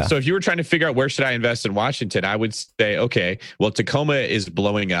 Yeah. So if you were trying to figure out where should I invest in Washington, I would say, okay, well, Tacoma is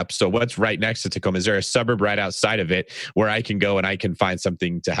blowing up. So what's right next to Tacoma? Is there a suburb right outside of it where I can go and I can find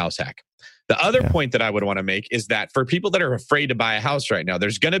something to house hack? The other point that I would want to make is that for people that are afraid to buy a house right now,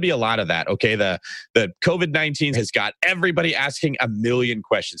 there's going to be a lot of that. Okay. The COVID-19 has got everybody asking a million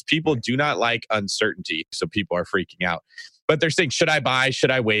questions. People do not like uncertainty. So people are freaking out. But they're saying, should I buy?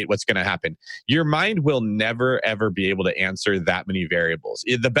 Should I wait? What's going to happen? Your mind will never, ever be able to answer that many variables.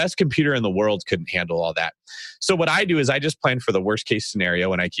 The best computer in the world couldn't handle all that. So what I do is I just plan for the worst case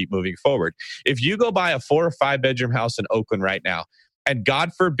scenario and I keep moving forward. If you go buy a 4 or 5 bedroom house in Oakland right now, and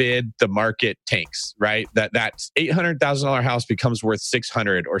God forbid the market tanks, right? That $800,000 house becomes worth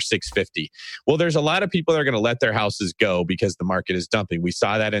 $600 or $650. Well, there's a lot of people that are going to let their houses go because the market is dumping. We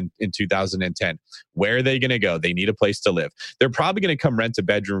saw that in 2010. Where are they going to go? They need a place to live. They're probably going to come rent a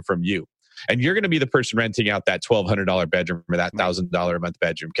bedroom from you. And you're going to be the person renting out that $1,200 bedroom or that $1,000 a month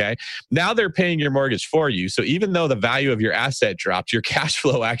bedroom, okay? Now they're paying your mortgage for you. So even though the value of your asset drops, your cash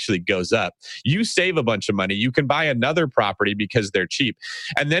flow actually goes up. You save a bunch of money. You can buy another property because they're cheap.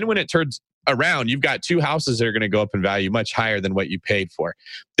 And then when it turns around, you've got 2 houses that are going to go up in value much higher than what you paid for.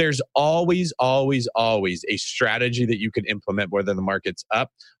 There's always, always, always a strategy that you can implement, whether the market's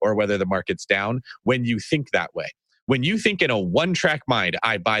up or whether the market's down, when you think that way. When you think in a one-track mind,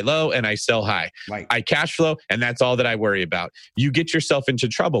 I buy low and I sell high. Right. I cash flow and that's all that I worry about. You get yourself into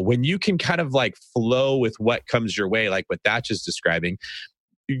trouble. When you can kind of like flow with what comes your way, like what Thatch is describing,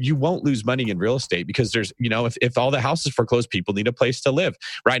 you won't lose money in real estate because there's, if all the houses foreclosed, people need a place to live.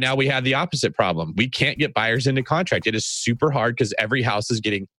 Right now, we have the opposite problem. We can't get buyers into contract. It is super hard because every house is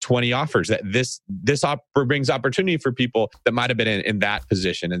getting 20 offers. That this brings opportunity for people that might have been in that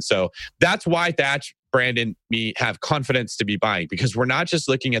position. And so that's why Thatch, Brandon, me have confidence to be buying, because we're not just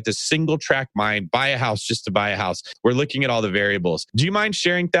looking at this single track mind, buy a house just to buy a house. We're looking at all the variables. Do you mind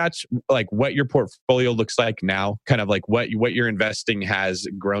sharing, Thatch, like what your portfolio looks like now, kind of like what your investing has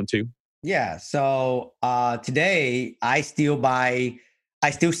grown to? Yeah. So today I still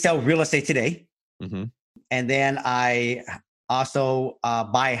sell real estate today. Mm-hmm. And then I also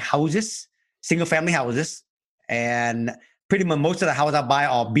buy houses, single family houses, and pretty much most of the houses I buy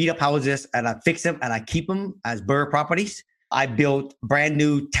are beat up houses, and I fix them and I keep them as BRRRR properties. I built brand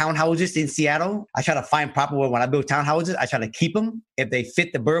new townhouses in Seattle. I try to find proper when I build townhouses, I try to keep them. If they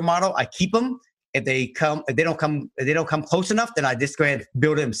fit the BRRRR model, I keep them. If they don't come close enough, then I just go ahead and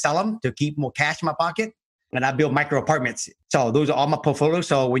build them, sell them to keep more cash in my pocket. And I build micro apartments. So those are all my portfolios.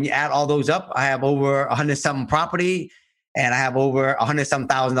 So when you add all those up, I have over 100-something property, and I have over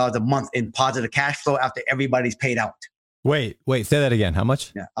 $100,000 a month in positive cash flow after everybody's paid out. Wait, say that again. How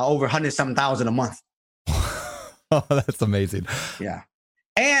much? Yeah, over 100,000 a month. Oh, that's amazing. Yeah.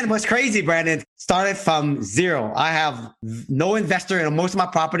 And what's crazy, Brandon, started from zero. I have no investor in most of my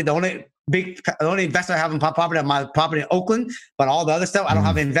property. The only investor I have in my property is my property in Oakland, but all the other stuff, I don't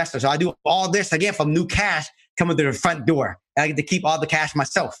have an investor. So I do all this again from new cash coming to the front door. And I get to keep all the cash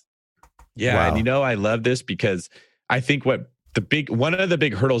myself. Yeah. Wow. And I love this because I think one of the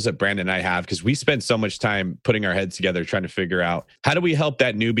big hurdles that Brandon and I have, because we spend so much time putting our heads together trying to figure out how do we help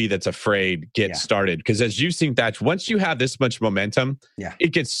that newbie that's afraid get started. Because as you've seen, Thatch, once you have this much momentum,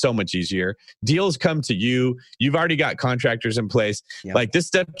 it gets so much easier. Deals come to you. You've already got contractors in place. Yep. Like this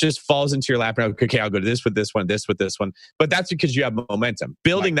stuff just falls into your lap. And okay, I'll go to this with this one, this with this one. But that's because you have momentum.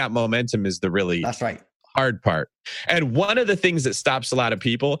 Building that momentum is that's right. Hard part. And one of the things that stops a lot of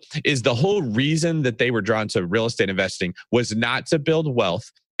people is the whole reason that they were drawn to real estate investing was not to build wealth.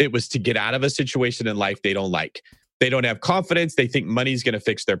 It was to get out of a situation in life they don't like. They don't have confidence. They think money's going to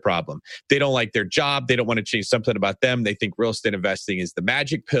fix their problem. They don't like their job. They don't want to change something about them. They think real estate investing is the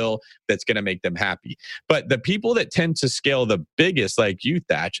magic pill that's going to make them happy. But the people that tend to scale the biggest, like you,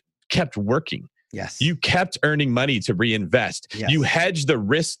 Thatch, kept working. Yes. You kept earning money to reinvest. Yes. You hedged the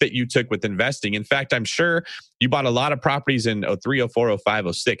risk that you took with investing. In fact, I'm sure you bought a lot of properties in 03, 04,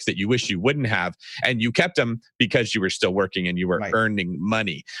 05, 06 that you wish you wouldn't have. And you kept them because you were still working and you were earning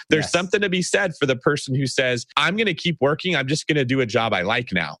money. There's something to be said for the person who says, I'm going to keep working. I'm just going to do a job I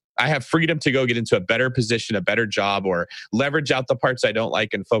like now. I have freedom to go get into a better position, a better job, or leverage out the parts I don't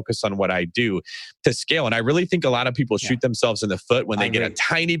like and focus on what I do to scale. And I really think a lot of people shoot themselves in the foot when they get a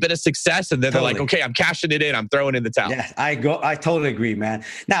tiny bit of success and then they're like, okay, I'm cashing it in. I'm throwing in the towel. Yeah, I totally agree, man.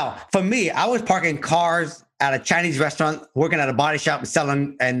 Now, for me, I was parking cars at a Chinese restaurant, working at a body shop, and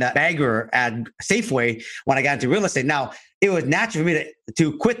selling and bagger at Safeway when I got into real estate. Now, it was natural for me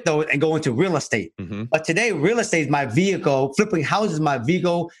to quit those and go into real estate. Mm-hmm. But today, real estate is my vehicle. Flipping houses is my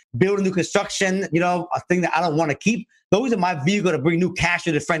vehicle. Building new construction, a thing that I don't want to keep. Those are my vehicle to bring new cash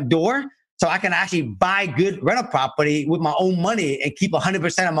to the front door. So I can actually buy good rental property with my own money and keep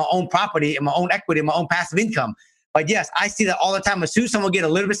 100% of my own property and my own equity and my own passive income. But yes, I see that all the time. As soon as someone get a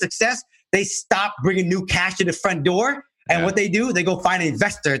little bit of success, they stop bringing new cash to the front door. And what they do, they go find an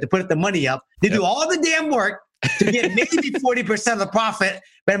investor to put the money up. They do all the damn work to get maybe 40% of the profit.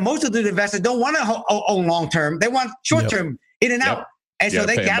 But most of the investors don't want to own long-term. They want short-term in and out. And so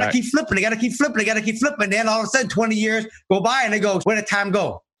they got to keep flipping. They got to keep flipping. They got to keep flipping. Then all of a sudden, 20 years go by and they go, where did time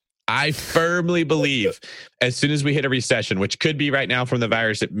go? I firmly believe as soon as we hit a recession, which could be right now from the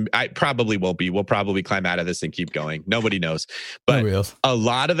virus, I probably won't be. We'll probably climb out of this and keep going. Nobody knows. But a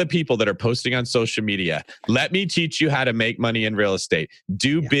lot of the people that are posting on social media, let me teach you how to make money in real estate,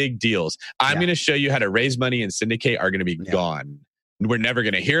 do big deals. I'm going to show you how to raise money and syndicate are going to be gone. We're never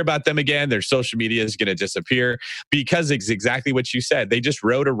going to hear about them again. Their social media is going to disappear because it's exactly what you said. They just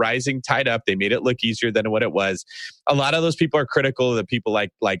rode a rising tide up. They made it look easier than what it was. A lot of those people are critical of the people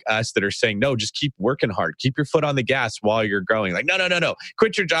like us that are saying, no, just keep working hard. Keep your foot on the gas while you're growing. Like, no.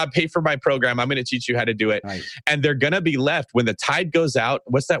 Quit your job. Pay for my program. I'm going to teach you how to do it. Right. And they're going to be left when the tide goes out.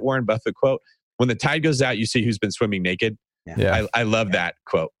 What's that Warren Buffett quote? When the tide goes out, you see who's been swimming naked. Yeah. I love that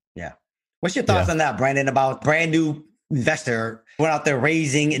quote. Yeah. What's your thoughts on that, Brandon, about brand new investor went out there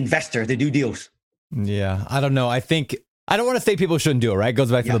raising investors to do deals? Yeah, I don't know. I think I don't want to say people shouldn't do it, right? It goes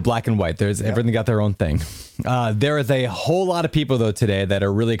back to the black and white. There's everything got their own thing. There is a whole lot of people though today that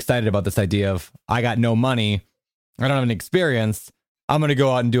are really excited about this idea of I got no money, I don't have any experience. I'm going to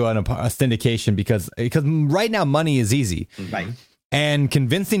go out and do a syndication because right now money is easy. Right. And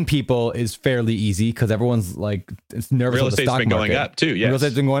convincing people is fairly easy because everyone's like it's nervous. Real with the estate's stock been market. going up too. Yes. Real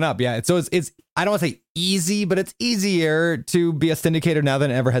estate's been going up. Yeah. So it's I don't want to say easy, but it's easier to be a syndicator now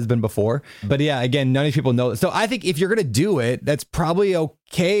than it ever has been before. But yeah, again, none of these people know. So I think if you're going to do it, that's probably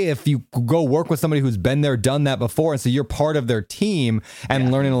okay if you go work with somebody who's been there, done that before. And so you're part of their team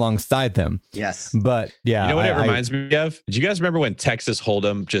and learning alongside them. Yes. But yeah. You know what it reminds me of? Did you guys remember when Texas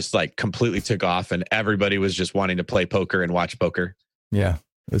Hold'em just like completely took off and everybody was just wanting to play poker and watch poker? Yeah.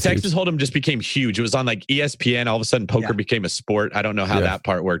 Texas Hold'em just became huge. It was on like ESPN. All of a sudden, poker became a sport. I don't know how that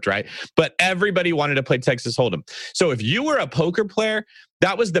part worked, right? But everybody wanted to play Texas Hold'em. So if you were a poker player,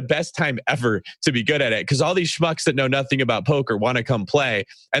 that was the best time ever to be good at it because all these schmucks that know nothing about poker want to come play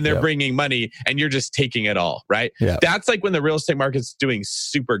and they're bringing money and you're just taking it all, right? That's like when the real estate market's doing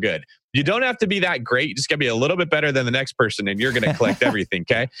super good. You don't have to be that great. You just got to be a little bit better than the next person and you're going to collect everything,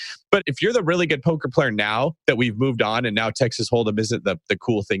 okay? But if you're the really good poker player now that we've moved on and now Texas Hold'em isn't the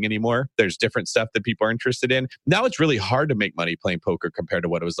cool thing anymore, there's different stuff that people are interested in. Now it's really hard to make money playing poker compared to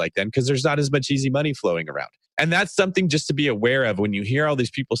what it was like then because there's not as much easy money flowing around. And that's something just to be aware of when you hear all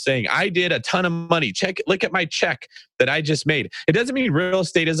these people saying, I did a ton of money. Look at my check that I just made. It doesn't mean real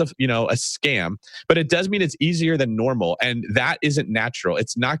estate is a scam, but it does mean it's easier than normal. And that isn't natural.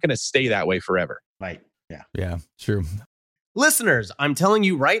 It's not going to stay that way forever. Right. Yeah. Yeah, true. Listeners, I'm telling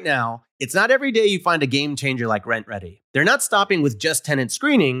you right now, it's not every day you find a game changer like RentRedi. They're not stopping with just tenant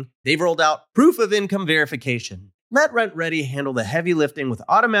screening. They've rolled out proof of income verification. Let RentRedi handle the heavy lifting with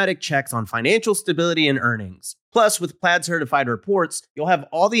automatic checks on financial stability and earnings. Plus, with Plaid certified reports, you'll have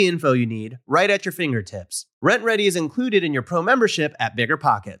all the info you need right at your fingertips. RentRedi is included in your pro membership at Bigger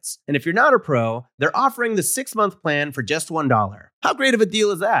Pockets. And if you're not a pro, they're offering the 6-month plan for just $1. How great of a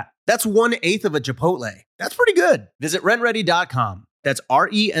deal is that? That's 1/8 of a Chipotle. That's pretty good. Visit rentredi.com. That's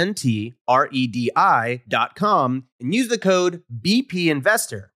RENTREDI.com and use the code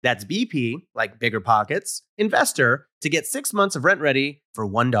BPInvestor. That's BP, like Bigger Pockets, Investor, to get 6 months of RentRedi for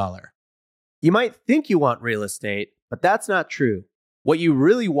 $1. You might think you want real estate, but that's not true. What you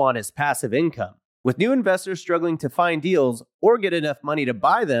really want is passive income. With new investors struggling to find deals or get enough money to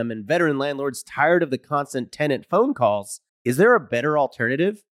buy them and veteran landlords tired of the constant tenant phone calls, is there a better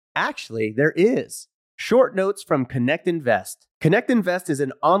alternative? Actually, there is. Short notes from Connect Invest. Connect Invest is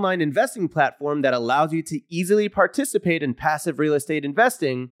an online investing platform that allows you to easily participate in passive real estate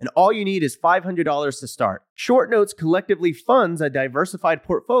investing, and all you need is $500 to start. Short Notes collectively funds a diversified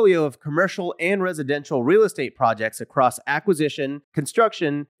portfolio of commercial and residential real estate projects across acquisition,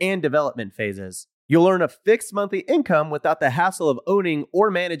 construction, and development phases. You'll earn a fixed monthly income without the hassle of owning or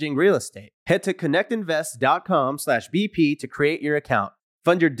managing real estate. Head to connectinvest.com/BP to create your account.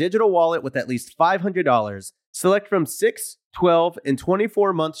 Fund your digital wallet with at least $500. Select from 6, 12, and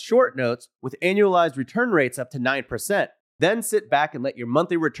 24-month short notes with annualized return rates up to 9%. Then sit back and let your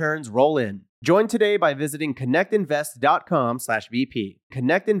monthly returns roll in. Join today by visiting connectinvest.com/BP.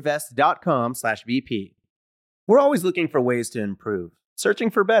 Connectinvest.com/BP. We're always looking for ways to improve, searching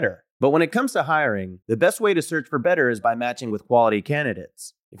for better. But when it comes to hiring, the best way to search for better is by matching with quality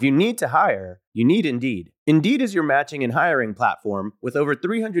candidates. If you need to hire, you need Indeed. Indeed is your matching and hiring platform with over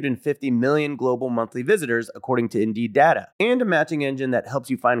 350 million global monthly visitors according to Indeed data, and a matching engine that helps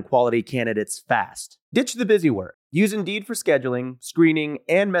you find quality candidates fast. Ditch the busy work. Use Indeed for scheduling, screening,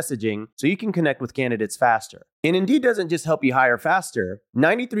 and messaging so you can connect with candidates faster. And Indeed doesn't just help you hire faster.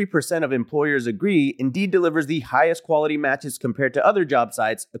 93% of employers agree Indeed delivers the highest quality matches compared to other job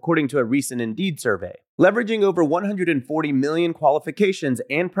sites, according to a recent Indeed survey. Leveraging over 140 million qualifications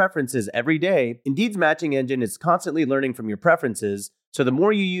and preferences every day, Indeed's matching engine is constantly learning from your preferences, so the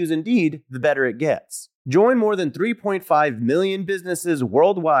more you use Indeed, the better it gets. Join more than 3.5 million businesses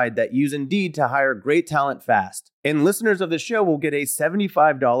worldwide that use Indeed to hire great talent fast. And listeners of the show will get a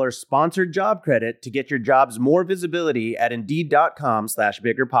 $75 sponsored job credit to get your jobs more visibility at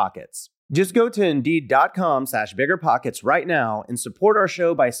Indeed.com/biggerpockets. Just go to Indeed.com/biggerpockets right now and support our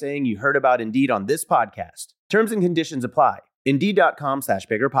show by saying you heard about Indeed on this podcast. Terms and conditions apply.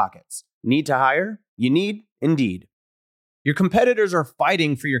 Indeed.com/biggerpockets. Need to hire? You need Indeed. Your competitors are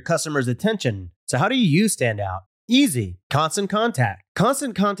fighting for your customers' attention. So how do you stand out? Easy. Constant Contact.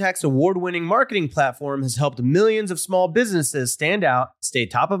 Constant Contact's award-winning marketing platform has helped millions of small businesses stand out, stay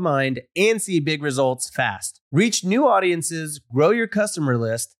top of mind, and see big results fast. Reach new audiences, grow your customer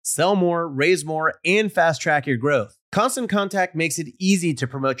list, sell more, raise more, and fast-track your growth. Constant Contact makes it easy to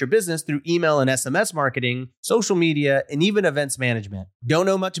promote your business through email and SMS marketing, social media, and even events management. Don't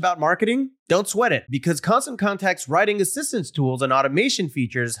know much about marketing? Don't sweat it, because Constant Contact's writing assistance tools and automation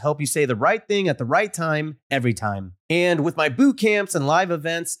features help you say the right thing at the right time, every time. And with my boot camps and live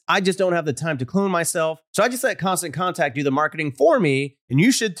events, I just don't have the time to clone myself. So I just let Constant Contact do the marketing for me, and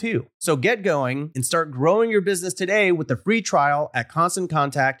you should too. So get going and start growing your business today with the free trial at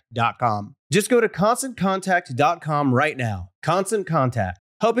ConstantContact.com. Just go to ConstantContact.com right now. Constant Contact,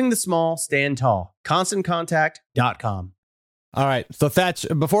 helping the small stand tall. ConstantContact.com. All right. So Thatch,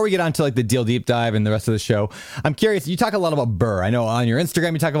 before we get on to like the deal deep dive and the rest of the show, I'm curious, you talk a lot about BRRRR. I know on your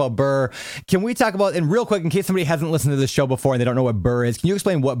Instagram, you talk about BRRRR. Can we talk about, and real quick, in case somebody hasn't listened to this show before and they don't know what BRRRR is, can you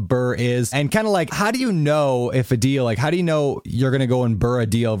explain what BRRRR is? And kind of like, how do you know if a deal, like how do you know you're going to go and BRRRR a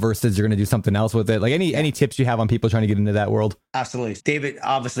deal versus you're going to do something else with it? Like any tips you have on people trying to get into that world? Absolutely. David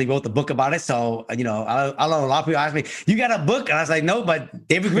obviously wrote the book about it. So, I know a lot of people ask me, you got a book? And I was like, no, but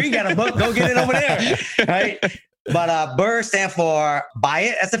David Green got a book. Go get it over there. Right. But BRRRR stands for buy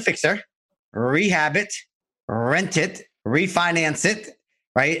it as a fixer, rehab it, rent it, refinance it,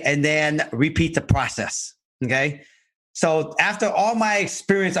 right? And then repeat the process, okay? So after all my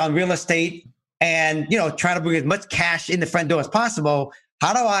experience on real estate and, try to bring as much cash in the front door as possible,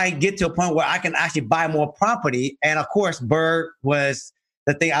 how do I get to a point where I can actually buy more property? And of course, BRRRR was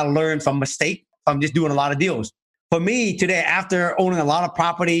the thing I learned from mistake, from just doing a lot of deals. For me today, after owning a lot of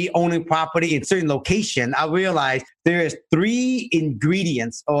property, owning property in certain location, I realized there is 3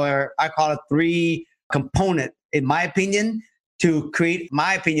 ingredients, or I call it 3 component, in my opinion, to create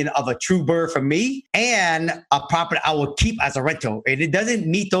my opinion of a true BRRRR for me and a property I will keep as a rental. If it doesn't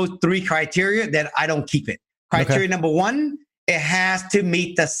meet those 3 criteria, then I don't keep it. Criteria number 1, it has to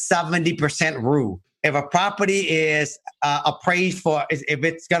meet the 70% rule. If a property is appraised for, if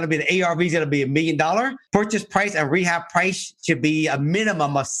it's going to be the ARV is going to be $1 million, purchase price and rehab price should be a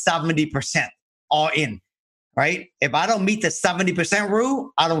minimum of 70% all in, right? If I don't meet the 70%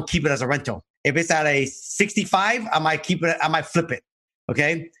 rule, I don't keep it as a rental. If it's at a 65, I might keep it, I might flip it,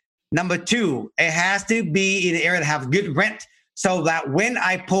 okay? Number 2, it has to be in an area that has good rent so that when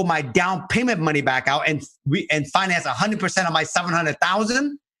I pull my down payment money back out and finance 100% of my $700,000,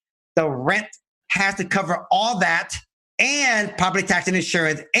 the rent has to cover all that and property tax and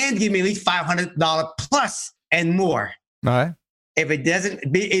insurance and give me at least $500 plus and more. All right. If it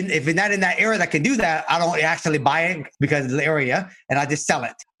doesn't be if it's not in that area that can do that, I don't actually buy it because of the area and I just sell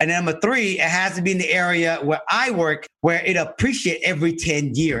it. And then number 3, it has to be in the area where I work, where it appreciates every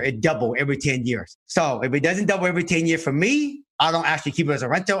 10 years. It double every 10 years. So if it doesn't double every 10 years for me, I don't actually keep it as a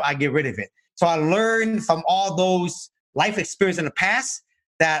rental. I get rid of it. So I learned from all those life experience in the past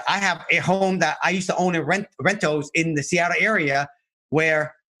that I have a home that I used to own in rentals in the Seattle area,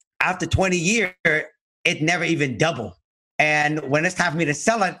 where after 20 years, it never even doubled. And when it's time for me to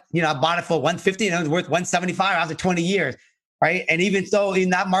sell it, I bought it for $150 and it was worth $175 after 20 years, right? And even so, in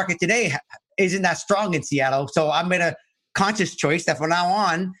that market today, isn't that strong in Seattle. So I made a conscious choice that from now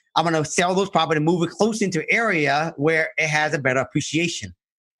on, I'm going to sell those property and move it close into an area where it has a better appreciation.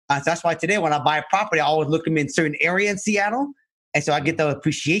 So that's why today, when I buy a property, I always look at them in certain area in Seattle. And so I get the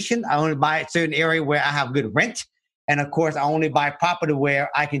appreciation. I only buy a certain area where I have good rent. And of course, I only buy property where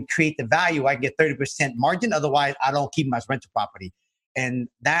I can create the value. I get 30% margin. Otherwise, I don't keep my rental property. And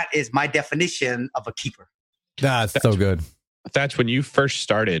that is my definition of a keeper. That's so good. That's when you first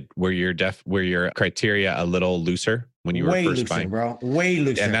started, were your criteria a little looser when you were way first looser, buying? Bro. Way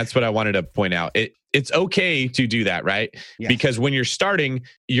looser. And that's what I wanted to point out. It's okay to do that, right? Yes. Because when you're starting,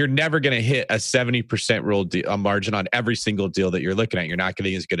 you're never going to hit a 70% rule margin on every single deal that you're looking at. You're not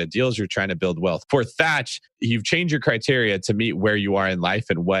getting as good at deals. You're trying to build wealth. For Thatch, you've changed your criteria to meet where you are in life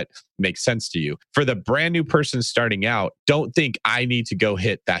and what makes sense to you. For the brand new person starting out, don't think I need to go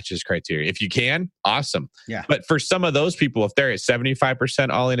hit Thatch's criteria. If you can, awesome. Yeah. But for some of those people, if they're at 75%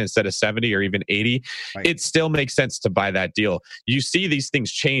 all in instead of 70 or even 80, Right. it still makes sense to buy that deal. You see these things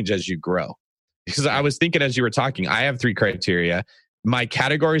change as you grow. Because I was thinking as you were talking, I have 3 criteria. My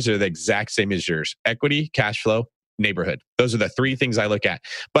categories are the exact same as yours: equity, cash flow, neighborhood. Those are the 3 things I look at.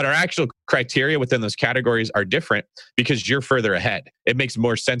 But our actual criteria within those categories are different because you're further ahead. It makes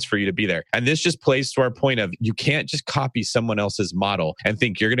more sense for you to be there. And this just plays to our point of you can't just copy someone else's model and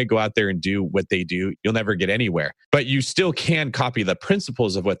think you're going to go out there and do what they do. You'll never get anywhere. But you still can copy the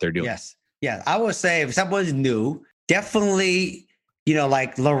principles of what they're doing. Yes. Yeah. I would say if someone's new, definitely,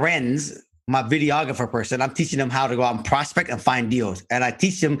 like Lorenz, my videographer person, I'm teaching them how to go out and prospect and find deals. And I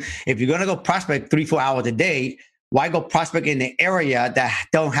teach them, if you're going to go prospect 3-4 hours a day, why go prospect in the area that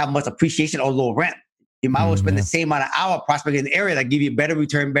don't have much appreciation or low rent? You might as well spend the same amount of hour prospecting in the area that give you better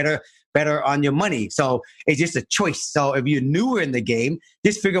return, better on your money. So it's just a choice. So if you're newer in the game,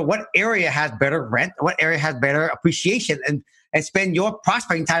 just figure what area has better rent, what area has better appreciation, and spend your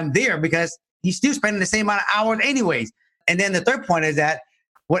prospecting time there because you're still spending the same amount of hours anyways. And then the third point is that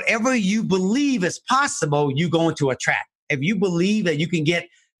whatever you believe is possible, you're going to attract. If you believe that you can get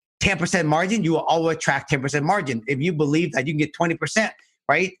 10% margin, you will always attract 10% margin. If you believe that you can get 20%,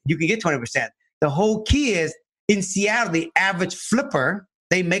 right, you can get 20%. The whole key is in Seattle, the average flipper,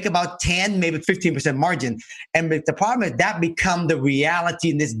 they make about 10, maybe 15% margin. And the problem is that become the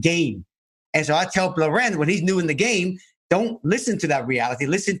reality in this game. And so I tell Loren, when he's new in the game, don't listen to that reality.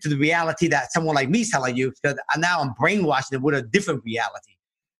 Listen to the reality that someone like me is telling you, because now I'm brainwashing them with a different reality.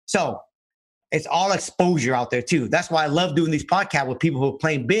 So it's all exposure out there too. That's why I love doing these podcasts with people who are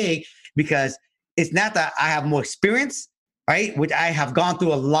playing big, because it's not that I have more experience, right? Which I have gone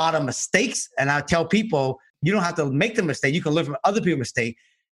through a lot of mistakes. And I tell people, you don't have to make the mistake. You can learn from other people's mistakes.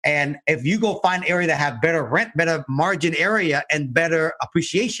 And if you go find area that have better rent, better margin area, and better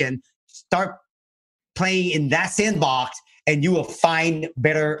appreciation, start playing in that sandbox, and you will find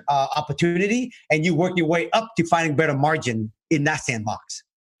better opportunity, and you work your way up to finding better margin in that sandbox.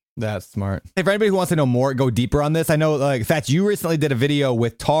 That's smart. Hey, for anybody who wants to know more, go deeper on this. I know, like, Thatch, you recently did a video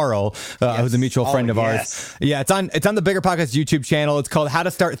with Tarl, who's a mutual friend of ours. Yeah, it's on the Bigger Pockets YouTube channel. It's called How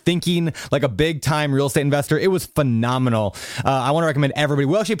to Start Thinking Like a Big Time Real Estate Investor. It was phenomenal. I want to recommend everybody.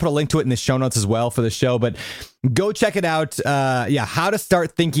 We'll actually put a link to it in the show notes as well for the show, but go check it out. How to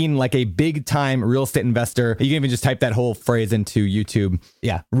Start Thinking Like a Big Time Real Estate Investor. You can even just type that whole phrase into YouTube.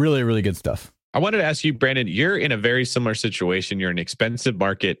 Yeah, really, really good stuff. I wanted to ask you, Brandon, you're in a very similar situation. You're in an expensive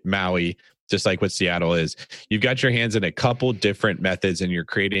market, Maui, just like what Seattle is. You've got your hands in a couple different methods and you're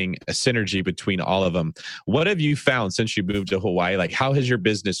creating a synergy between all of them. What have you found since you moved to Hawaii? Like, how has your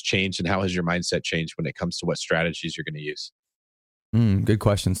business changed and how has your mindset changed when it comes to what strategies you're going to use? Good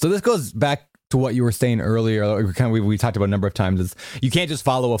question. So this goes back to what you were saying earlier. We talked about a number of times. Is you can't just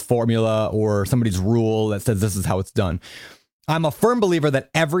follow a formula or somebody's rule that says this is how it's done. I'm a firm believer that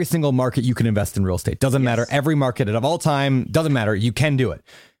every single market you can invest in real estate. Doesn't matter. Every market of all time, doesn't matter. You can do it.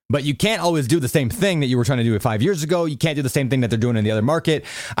 But you can't always do the same thing that you were trying to do 5 years ago. You can't do the same thing that they're doing in the other market.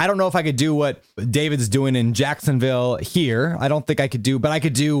 I don't know if I could do what David's doing in Jacksonville here. I don't think I could do, but I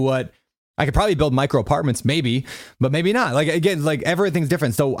could do what I could probably build micro apartments, maybe, but maybe not. Like, again, like everything's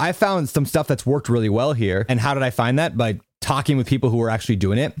different. So I found some stuff that's worked really well here. And how did I find that? By talking with people who are actually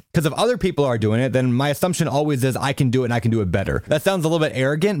doing it. Because if other people are doing it, then my assumption always is I can do it and I can do it better. That sounds a little bit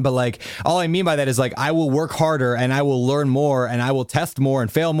arrogant, but like all I mean by that is like I will work harder and I will learn more and I will test more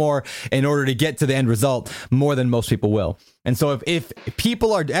and fail more in order to get to the end result more than most people will. And so if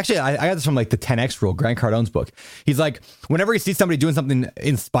people are actually, I got this from like the 10X rule, Grant Cardone's book. He's like, whenever he sees somebody doing something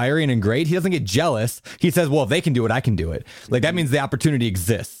inspiring and great, he doesn't get jealous. He says, well, if they can do it, I can do it. Like that means the opportunity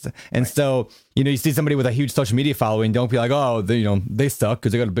exists. And so, you see somebody with a huge social media following, don't be like, oh, they suck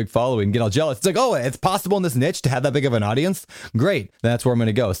because they got a big following and get all jealous. It's like, oh, it's possible in this niche to have that big of an audience. Great. That's where I'm going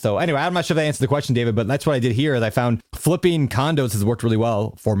to go. So anyway, I'm not sure if I answered the question, David, but that's what I did here. Is I found flipping condos has worked really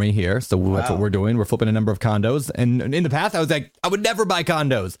well for me here. So that's what we're doing. We're flipping a number of condos. And in the past, I was like, I would never buy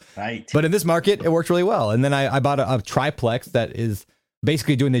condos. Right. But in this market, it worked really well. And then I bought a triplex that is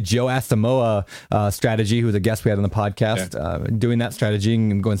basically doing the Joe Asamoah strategy, who's a guest we had on the podcast, doing that strategy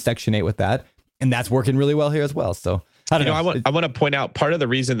and going Section 8 with that. And that's working really well here as well. So I don't know. I want to point out part of the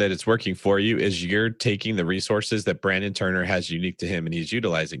reason that it's working for you is you're taking the resources that Brandon Turner has unique to him and he's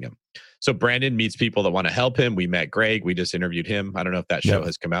utilizing them. So Brandon meets people that want to help him. We met Greg. We just interviewed him. I don't know if that show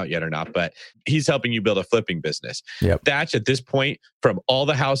has come out yet or not, but he's helping you build a flipping business. Thatch, at this point, from all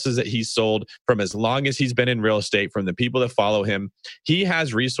the houses that he's sold, from as long as he's been in real estate, from the people that follow him, he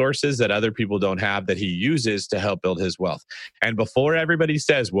has resources that other people don't have that he uses to help build his wealth. And before everybody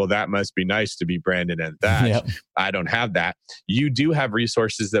says, well, that must be nice to be Brandon and Thatch, I don't have that. You do have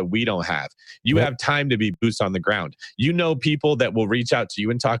resources that we don't have. You have time to be boots on the ground. You know people that will reach out to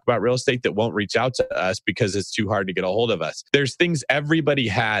you and talk about real estate that won't reach out to us because it's too hard to get a hold of us. There's things everybody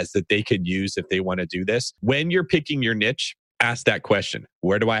has that they could use if they want to do this. When you're picking your niche, ask that question.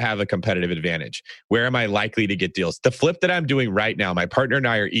 Where do I have a competitive advantage? Where am I likely to get deals? The flip that I'm doing right now, my partner and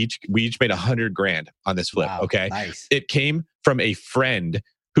I we each made $100,000 on this flip. Wow, okay. Nice. It came from a friend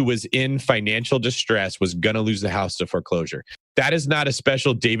who was in financial distress, was going to lose the house to foreclosure. That is not a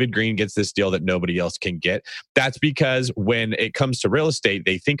special David Green gets this deal that nobody else can get. That's because when it comes to real estate,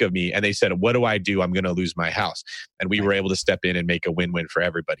 they think of me and they said, what do I do? I'm going to lose my house. And we were able to step in and make a win-win for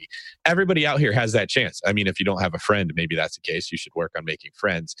everybody. Everybody out here has that chance. I mean, if you don't have a friend, maybe that's the case. You should work on making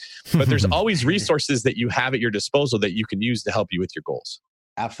friends. But there's always resources that you have at your disposal that you can use to help you with your goals.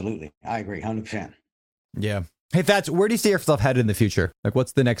 Absolutely. I agree 100%. Yeah. Hey, Thatch, where do you see yourself headed in the future? Like,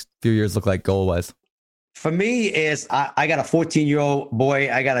 what's the next few years look like goal-wise? For me, is I got a 14-year-old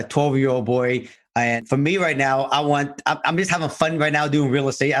boy. I got a 12-year-old boy. And for me right now, I'm just having fun right now doing real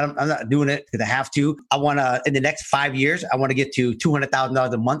estate. I'm not doing it because I have to. I want to, in the next 5 years, I want to get to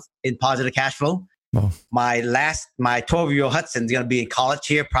 $200,000 a month in positive cash flow. Oh. My 12-year-old Hudson's going to be in college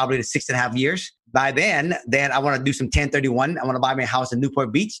here, probably in 6.5 years. By then I want to do some 1031. I want to buy me a house in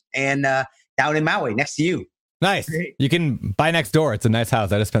Newport Beach and down in Maui next to you. Nice. You can buy next door. It's a nice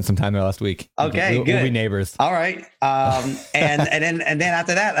house. I just spent some time there last week. Okay, We'll good. be neighbors. All right. And then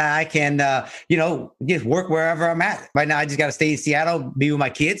after that, I can, just work wherever I'm at. Right now, I just got to stay in Seattle, be with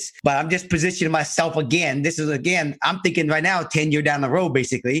my kids. But I'm just positioning myself again. I'm thinking right now, 10 years down the road,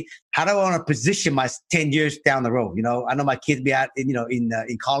 basically. How do I want to position my 10 years down the road? I know my kids be out, in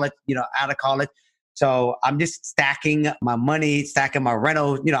college, out of college. So I'm just stacking my money, stacking my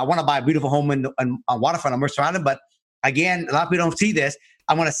rental. I want to buy a beautiful home on waterfront on Mercer Island. But again, a lot of people don't see this.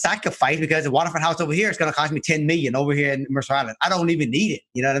 I want to sacrifice because the waterfront house over here is going to cost me $10 million over here in Mercer Island. I don't even need it.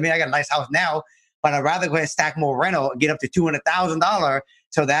 You know what I mean? I got a nice house now, but I'd rather go ahead and stack more rental, get up to $200,000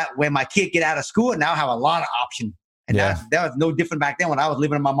 so that when my kid get out of school, now I have a lot of options. And that was no different back then when I was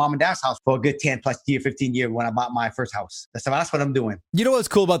living in my mom and dad's house for a good 10 plus year, 15 years when I bought my first house. So that's what I'm doing. You know what's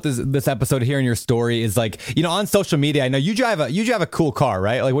cool about this episode, hearing your story, is like, on social media, I know you drive a cool car,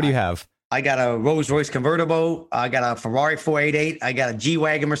 right? Like, what do you have? I got a Rolls Royce convertible. I got a Ferrari 488. I got a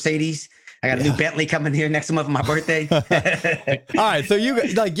G-Wagon Mercedes. I got a new Bentley coming here next month for my birthday. All right, so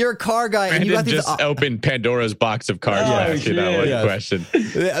you're a car guy, Brandon and you got these. Just opened Pandora's box of cars. Question.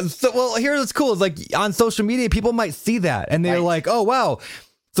 So, well, here's what's cool is like on social media, people might see that and they're like, "Oh, wow."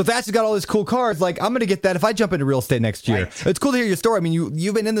 So Thatch has got all these cool cars. Like, I'm going to get that if I jump into real estate next year. Right. It's cool to hear your story. I mean,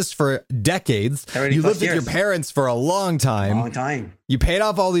 you've been in this for decades. You lived with your parents for a long time. Long time. You paid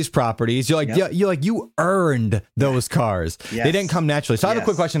off all these properties. You're like, you earned those cars. Yes. They didn't come naturally. So I have a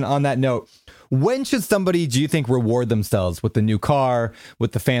quick question on that note. When should somebody, do you think, reward themselves with the new car,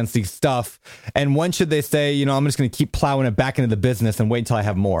 with the fancy stuff? And when should they say, I'm just going to keep plowing it back into the business and wait until I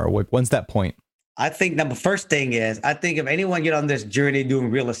have more? When's that point? I think first thing is, if anyone get on this journey doing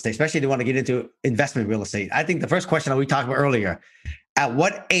real estate, especially if they want to get into investment real estate, I think the first question that we talked about earlier, at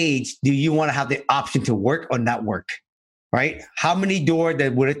what age do you want to have the option to work or not work, right? How many doors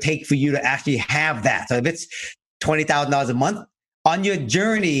would it take for you to actually have that? So if it's $20,000 a month, on your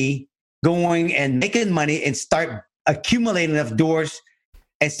journey going and making money and start accumulating enough doors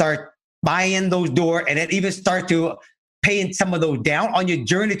and start buying those doors and then even start to paying some of those down on your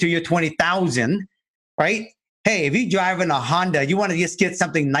journey to your 20,000, right? Hey, if you're driving a Honda, you want to just get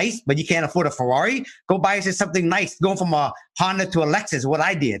something nice, but you can't afford a Ferrari, go buy yourself something nice. Going from a Honda to a Lexus, what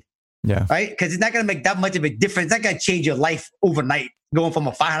I did. Yeah. Right? Because it's not going to make that much of a difference. It's not going to change your life overnight, going from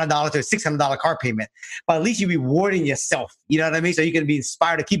a $500 to a $600 car payment. But at least you're rewarding yourself. You know what I mean? So you can be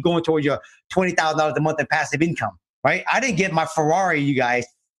inspired to keep going towards your $20,000 a month in passive income, right? I didn't get my Ferrari, you guys,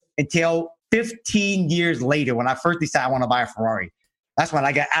 until 15 years later when I first decided I want to buy a Ferrari. That's when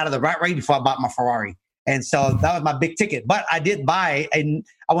I got out of the rat race before I bought my Ferrari. And so that was my big ticket. But I did buy, and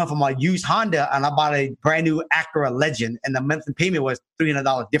I went from a used Honda and I bought a brand new Acura Legend, and the monthly payment was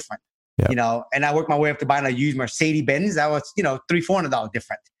 $300 different. Yeah. And I worked my way up to buying a used Mercedes Benz. That was, $300-$400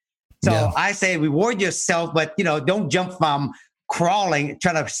 different. So I say reward yourself, but, don't jump from crawling,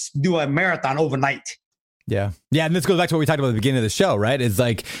 trying to do a marathon overnight. Yeah. Yeah. And this goes back to what we talked about at the beginning of the show, right? It's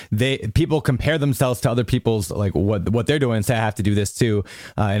like people compare themselves to other people's, like what they're doing and say, I have to do this too.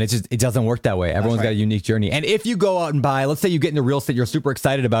 And it doesn't work that way. Everyone's got a unique journey. And if you go out and buy, let's say you get into real estate, you're super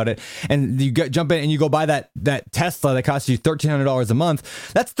excited about it, and you jump in and you go buy that Tesla that costs you $1,300 a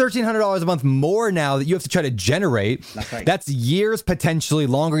month. That's $1,300 a month more now that you have to try to generate. That's right. That's years potentially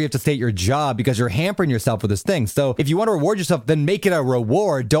longer you have to stay at your job because you're hampering yourself with this thing. So if you want to reward yourself, then make it a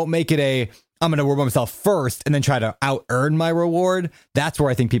reward. Don't make it I'm going to reward myself first and then try to out earn my reward. That's where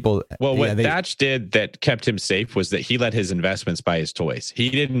I think people. Well, what Thatch did that kept him safe was that he let his investments buy his toys.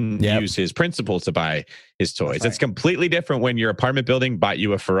 He didn't use his principles to buy his toys. It's completely different when your apartment building bought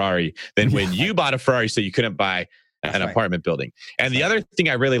you a Ferrari than when you bought a Ferrari so you couldn't buy an apartment building. And the other thing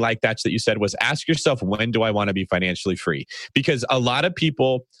I really like, Thatch, that you said was ask yourself, when do I want to be financially free? Because a lot of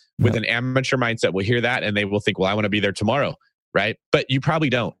people with an amateur mindset will hear that and they will think, well, I want to be there tomorrow, right? But you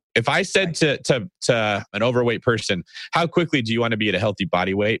probably don't. If I said to an overweight person, how quickly do you want to be at a healthy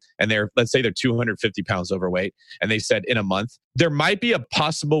body weight? And let's say they're 250 pounds overweight. And they said in a month, there might be a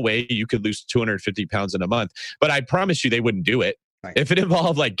possible way you could lose 250 pounds in a month. But I promise you they wouldn't do it. Right. If it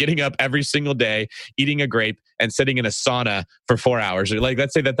involved like getting up every single day, eating a grape and sitting in a sauna for 4 hours, or like,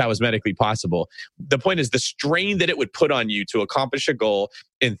 let's say that was medically possible. The point is the strain that it would put on you to accomplish a goal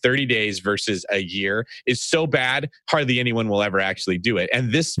in 30 days versus a year is so bad, hardly anyone will ever actually do it.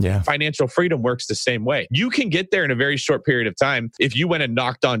 And this financial freedom works the same way. You can get there in a very short period of time if you went and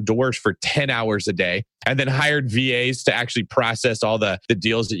knocked on doors for 10 hours a day and then hired VAs to actually process all the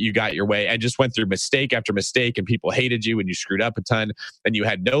deals that you got your way and just went through mistake after mistake and people hated you and you screwed up a ton and you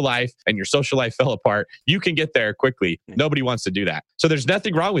had no life and your social life fell apart. You can get there quickly. Nobody wants to do that. So there's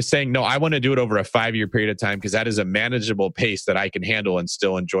nothing wrong with saying, no, I want to do it over a 5-year period of time because that is a manageable pace that I can handle and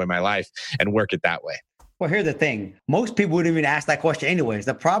still enjoy my life and work it that way. Well, here's the thing. Most people wouldn't even ask that question anyways.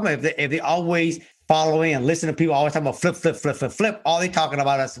 The problem if they always following and listen to people always talking about flip, all they talking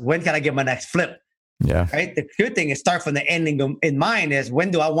about is when can I get my next flip? Yeah. Right. The good thing is start from the ending in mind is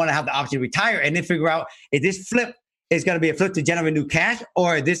when do I want to have the option to retire and then figure out if this flip is going to be a flip to generate new cash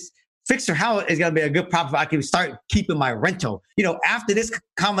or this fixer house is going to be a good profit. I can start keeping my rental. After this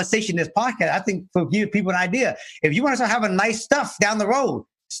conversation, this podcast, I think for give people an idea, if you want to start having nice stuff down the road,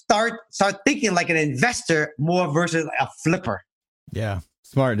 start thinking like an investor more versus a flipper. Yeah.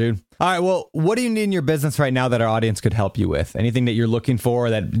 Smart, dude. All right. Well, what do you need in your business right now that our audience could help you with? Anything that you're looking for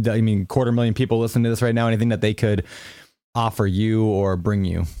that, 250,000 people listening to this right now, anything that they could offer you or bring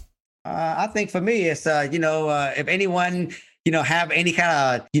you? I think for me, it's, if anyone, have any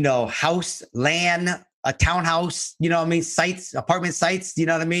kind of, house, land, a townhouse, sites, apartment sites,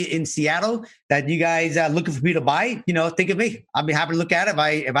 in Seattle that you guys are looking for me to buy, think of me. I'll be happy to look at it.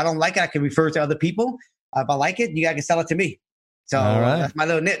 If I don't like it, I can refer to other people. If I like it, you guys can sell it to me. So that's my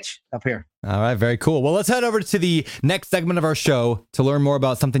little niche up here. All right. Very cool. Well, let's head over to the next segment of our show to learn more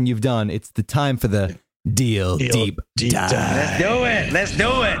about something you've done. It's the time for the Deal Deep Dive. Let's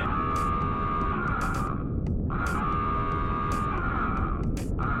do it.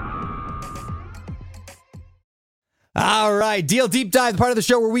 All right. Deal Deep Dive, the part of the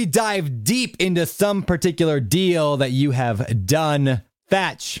show where we dive deep into some particular deal that you have done.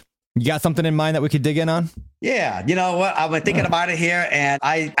 Thatch, you got something in mind that we could dig in on? Yeah, you know what? I've been thinking about it here. And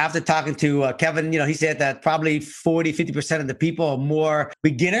after talking to Kevin, he said that probably 50% of the people are more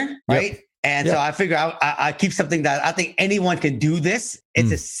beginner, right? Yep. And so I figure I keep something that I think anyone can do this.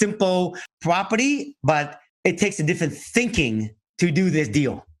 It's a simple property, but it takes a different thinking to do this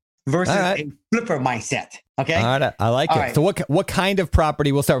deal versus a flipper mindset. Okay. All right. I like it. Right. So what kind of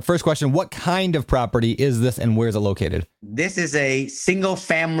property? We'll start with first question. What kind of property is this and where is it located? This is a single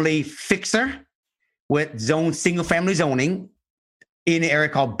family fixer with single family zoning in an area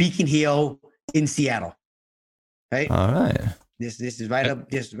called Beacon Hill in Seattle. Right. All right. This is right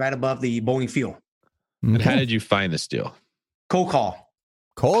above the Boeing field. And how did you find this deal? Cold call.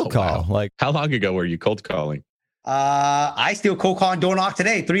 Wow. Like how long ago were you cold calling? I still cold call and door knock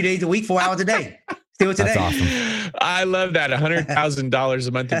today, 3 days a week, 4 hours a day. Still today. That's awesome. I love that. $100,000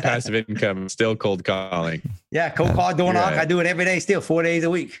 a month in passive income, still cold calling. Yeah, cold call, door knock. I do it every day, still 4 days a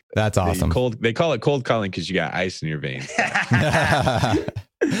week. That's awesome. They call it cold calling because you got ice in your veins. All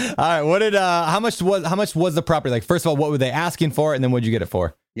right. What did how much was the property? Like, first of all, what were they asking for, and then what'd you get it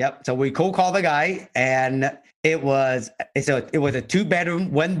for? Yep. So we cold called the guy, and it was a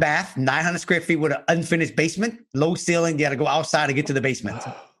 2-bedroom, 1 bath, 900 square feet with an unfinished basement, low ceiling. You got to go outside to get to the basement.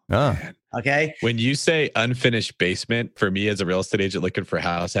 Oh. Okay. When you say unfinished basement, for me as a real estate agent looking for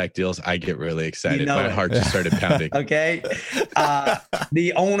house hack deals, I get really excited. My heart just started pounding. Okay.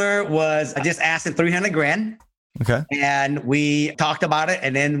 The owner was just asking $300,000. Okay. And we talked about it,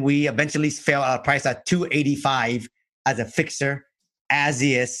 and then we eventually fell out of price at $285 as a fixer, as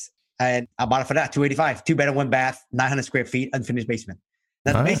is. And I bought it for that, $285, 2-bedroom, 1 bath, 900 square feet, unfinished basement.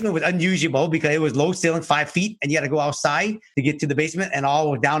 Now, the basement was unusable because it was low ceiling, 5 feet, and you had to go outside to get to the basement. And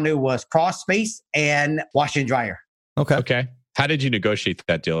all down there was crawl space and washer and dryer. Okay. How did you negotiate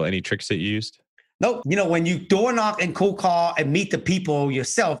that deal? Any tricks that you used? Nope. When you door knock and cold call and meet the people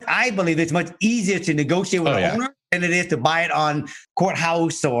yourself, I believe it's much easier to negotiate with the owner than it is to buy it on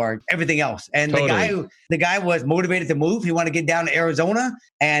Courthouse or everything else. And the guy was motivated to move. He wanted to get down to Arizona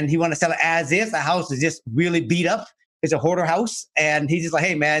and he wanted to sell it as is. The house is just really beat up. It's a hoarder house. And he's just like,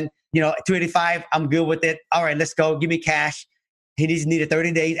 hey, man, $285, I'm good with it. All right, let's go. Give me cash. He just needed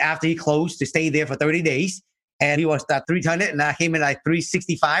 30 days after he closed to stay there for 30 days. And he was at $300, and I came in at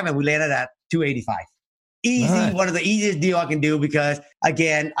 $365, and we landed at $285. Easy, one of the easiest deal I can do because,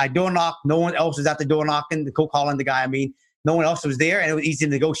 again, I door knock. No one else was at the door knocking, the cold calling the guy. No one else was there, and it was easy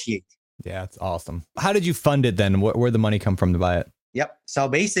to negotiate. Yeah, that's awesome. How did you fund it then? Where'd the money come from to buy it? Yep. So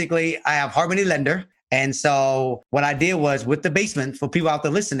basically, I have Harmony Lender. And so what I did was with the basement, for people out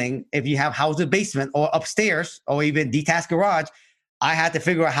there listening, if you have house with basement or upstairs or even detached garage, I had to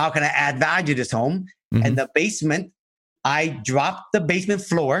figure out how can I add value to this home. Mm-hmm. And the basement, I dropped the basement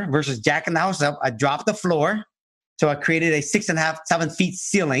floor versus jacking the house up. I dropped the floor So I created a 6.5, 7 feet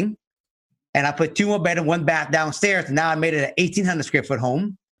ceiling, and I put 2 more bed and 1 bath downstairs. And now I made it an 1,800 square foot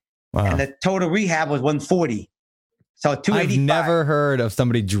home. Wow. And the total rehab was 140. So 285. I've never heard of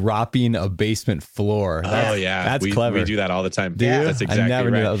somebody dropping a basement floor. That's clever. We do that all the time. Do you? That's exactly I never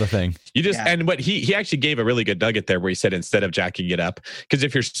right. knew that was a thing. You just and what he actually gave a really good nugget there, where he said instead of jacking it up, because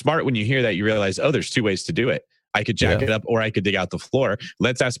if you're smart when you hear that, you realize, oh, there's 2 ways to do it. I could jack it up, or I could dig out the floor.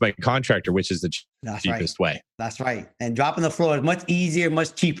 Let's ask my contractor which is the cheapest way. That's right. And dropping the floor is much easier,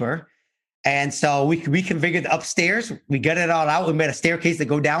 much cheaper. And so we reconfigured the upstairs. We got it all out. We made a staircase to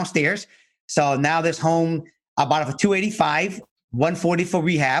go downstairs. So now this home, I bought it for $285, $140 for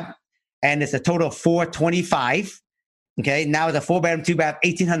rehab, and it's a total of $425. Okay, now it's a 4-bedroom, 2-bath,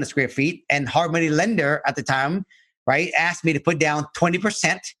 1,800 square feet. And hard money lender at the time, right, asked me to put down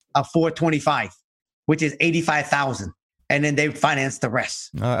 20% of $425, which is $85,000, and then they finance the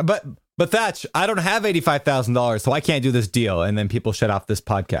rest. But Thatch, I don't have $85,000, so I can't do this deal. And then people shut off this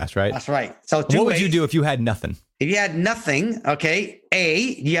podcast, right? That's right. So what would you do if you had nothing? If you had nothing, okay,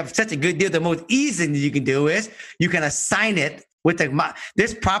 you have such a good deal. The most easy thing you can do is you can assign it with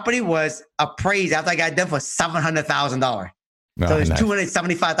this property was appraised after I got done for $700,000. So there's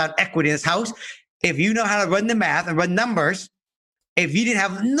 $275,000 equity in this house. If you know how to run the math and run numbers, if you didn't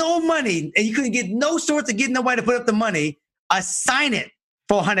have no money and you couldn't get no source of getting nobody to put up the money, assign it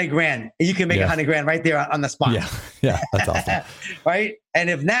for $100,000 and you can make $100,000 right there on the spot. Yeah, that's awesome. Right? And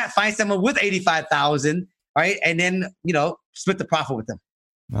if not, find someone with $85,000, right? And then, split the profit with them.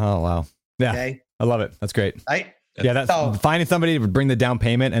 Oh, wow. Yeah. Okay. I love it. That's great. Right? Yeah, that's finding somebody to bring the down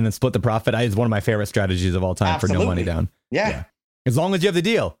payment and then split the profit is one of my favorite strategies of all time. Absolutely. For no money down. Yeah. As long as you have the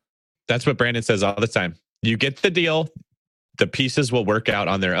deal. That's what Brandon says all the time. You get the deal, the pieces will work out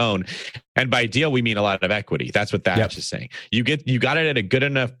on their own. And by deal, we mean a lot of equity. That's what Thatch is saying. You got it at a good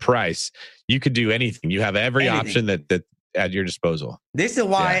enough price. You could do anything. You have every option that at your disposal. This is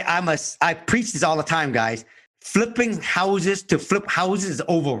why I preach this all the time, guys. Flipping houses to flip houses is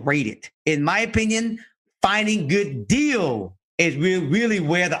overrated. In my opinion, finding good deal is really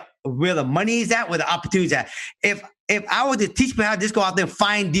where the money is at, where the opportunity is at. If I were to teach people how to just go out there and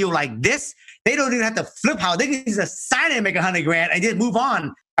find deal like this, they don't even have to flip house. They can just assign it and make $100,000 and just move on.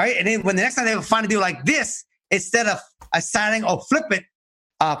 All right. And then when the next time they find a deal like this, instead of assigning or flip it,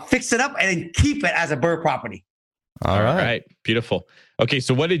 fix it up and then keep it as a Burr property. All right. Beautiful. Okay.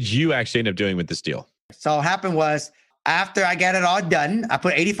 So what did you actually end up doing with this deal? So what happened was after I got it all done, I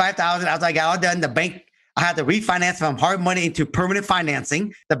put $85,000 after I got all done. The bank, I had to refinance from hard money into permanent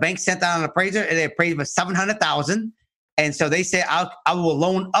financing. The bank sent out an appraiser and they appraised for $700,000. And so they said, I will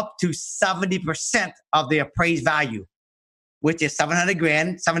loan up to 70% of the appraised value, which is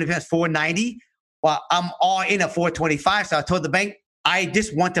 $700,000. 70% is $490. Well, I'm all in at $425. So I told the bank, I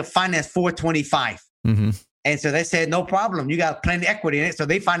just want to finance $425. Mm-hmm. And so they said, no problem. You got plenty of equity in it. So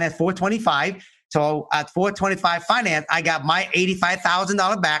they financed $425. So at $425 finance, I got my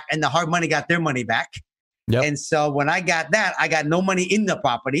 $85,000 back and the hard money got their money back. Yep. And so when I got that, I got no money in the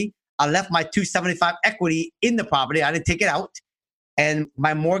property. I left my $275 equity in the property. I didn't take it out. And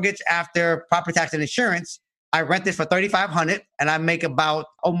my mortgage after property tax and insurance, I rent this for $3,500 and I make about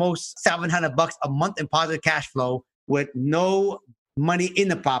almost $700 a month in positive cash flow with no money in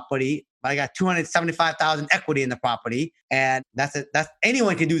the property. I got $275,000 equity in the property. And that's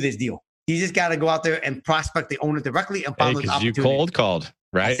anyone can do this deal. You just got to go out there and prospect the owner directly and find those opportunities. You cold called,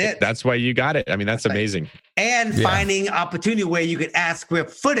 right? That's why you got it. I mean, that's amazing. And finding opportunity where you could add square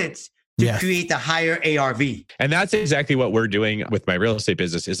footage to create the higher ARV. And that's exactly what we're doing with my real estate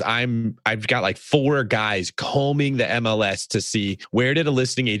business is I've got like 4 guys combing the MLS to see where did a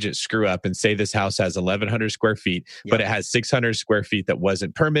listing agent screw up and say this house has 1,100 square feet, but it has 600 square feet that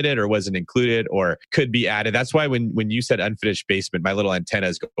wasn't permitted or wasn't included or could be added. That's why when you said unfinished basement, my little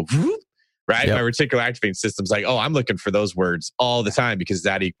antennas go whoop, right? Yep. My reticular activating system's like, oh, I'm looking for those words all the time because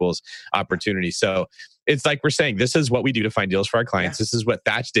that equals opportunity. So it's like we're saying, this is what we do to find deals for our clients. This is what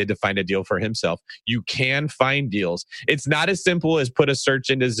Thatch did to find a deal for himself. You can find deals. It's not as simple as put a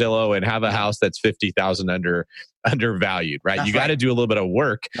search into Zillow and have a house that's $50,000 undervalued, right? You got to do a little bit of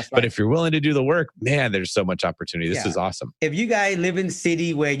work. But if you're willing to do the work, man, there's so much opportunity. This is awesome. If you guys live in a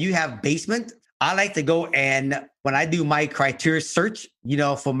city where you have basement, I like to go and when I do my criteria search,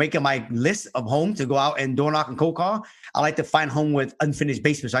 for making my list of homes to go out and door knock and cold call, I like to find home with unfinished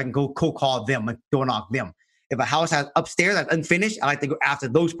basements so I can go cold call them and door knock them. If a house has upstairs that's unfinished, I like to go after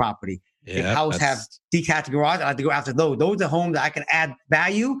those property. If a house have detached garage, I like to go after those. Those are homes that I can add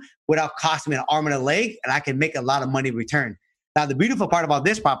value without costing me an arm and a leg, and I can make a lot of money return. Now, the beautiful part about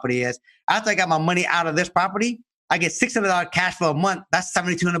this property is after I got my money out of this property, I get $600 cash flow a month. That's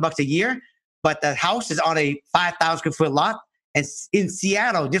 $7,200 a year. but the house is on a 5,000 square foot lot. And in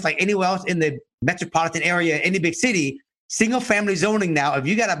Seattle, just like anywhere else in the metropolitan area, any big city, single family zoning now, if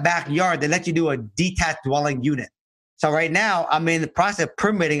you got a backyard, they let you do a detached dwelling unit. So right now, I'm in the process of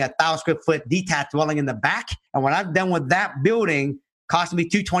permitting 1,000 square foot detached dwelling in the back. And when I'm done with that building, cost me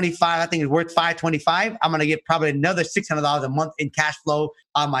 $225. I think it's worth $525. I'm going to get probably another $600 a month in cash flow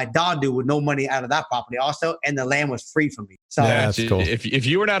on my dog with no money out of that property also. And the land was free for me. So yeah, that's cool. If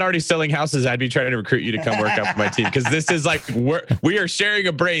you were not already selling houses, I'd be trying to recruit you to come work up with my team. Because this is like, we are sharing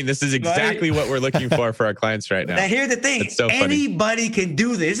a brain. This is exactly what we're looking for our clients right now. Now here's the thing. So anybody can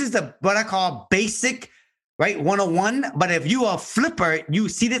do this. This is what I call basic, right? 101. But if you are a flipper, you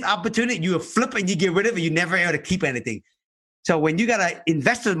see this opportunity, you a flipper and you get rid of it, you never able to keep anything. So when you got an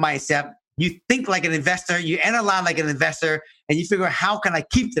investor mindset, you think like an investor, you analyze like an investor, and you figure out how can I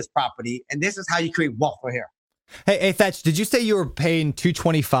keep this property? And this is how you create wealth right here. Hey, Thatch, did you say you were paying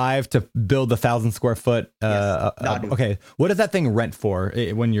 $225 to build 1,000 square foot? Yes. Okay. What does that thing rent for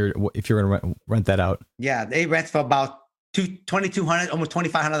if you're going to rent that out? Yeah, they rent for about $2,200, almost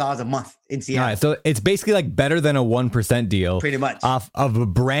 $2,500 a month in Seattle. All right, so it's basically like better than a 1% deal. Pretty much. Off of a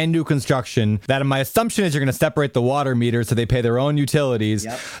brand new construction that my assumption is you're going to separate the water meter so they pay their own utilities.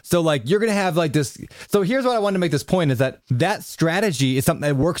 Yep. So like you're going to have like this. So here's what I wanted to make this point is that strategy is something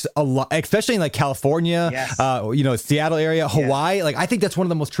that works a lot, especially in like California, yes. Seattle area, Hawaii. Yeah. Like I think that's one of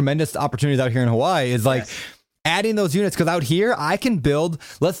the most tremendous opportunities out here in Hawaii is like adding those units. Because out here I can build,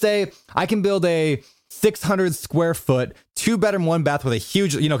 let's say I can build a 600 square foot, 2-bedroom, 1-bath with a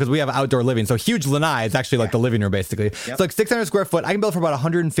huge, because we have outdoor living. So huge lanai is actually like the living room, basically. Yep. It's like 600 square foot. I can build for about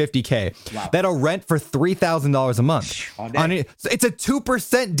 $150K. Wow. That'll rent for $3,000 a month. It's a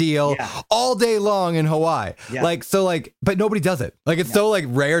 2% deal all day long in Hawaii. Yeah. But nobody does it. Like it's so like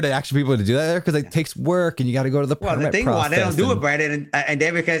rare to actually people to do that there because it takes work and you got to go to the permit the thing process. Why they don't do it, Brandon, and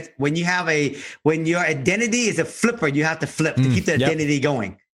because when your identity is a flipper, you have to flip to keep the identity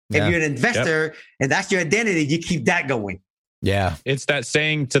going. If you're an investor and that's your identity, you keep that going. Yeah. It's that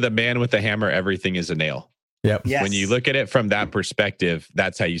saying to the man with the hammer, everything is a nail. Yep. Yes. When you look at it from that perspective,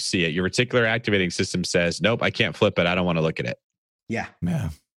 that's how you see it. Your reticular activating system says, nope, I can't flip it. I don't want to look at it. Yeah.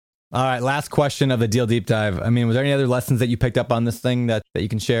 Yeah. All right. Last question of the deal deep dive. I mean, was there any other lessons that you picked up on this thing that you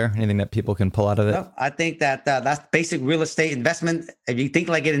can share? Anything that people can pull out of it? No, I think that that's basic real estate investment. If you think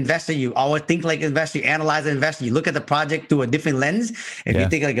like an investor, you always think like an investor. You analyze an investor. You look at the project through a different lens. If you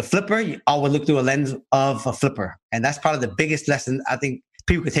think like a flipper, you always look through a lens of a flipper. And that's probably the biggest lesson I think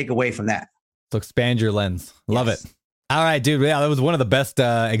people could take away from that. So expand your lens. Love it. All right, dude. Yeah, that was one of the best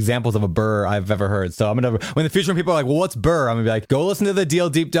examples of a burr I've ever heard. So I'm going to, when the future people are like, well, what's burr? I'm going to be like, go listen to the deal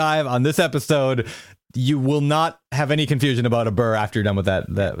deep dive on this episode. You will not have any confusion about a burr after you're done with that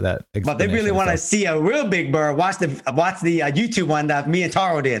But they really want to see a real big burr. Watch the YouTube one that me and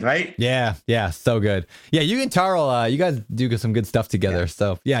Taro did, right? Yeah. So good. Yeah, you and Taro, you guys do some good stuff together. Yeah.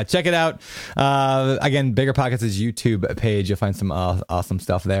 So yeah, check it out. Again, Bigger Pockets' YouTube page. You'll find some awesome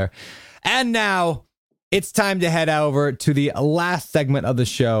stuff there. And now it's time to head over to the last segment of the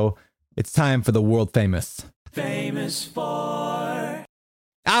show. It's time for the world famous. Famous for.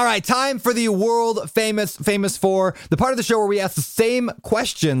 All right, time for the world famous for, the part of the show where we ask the same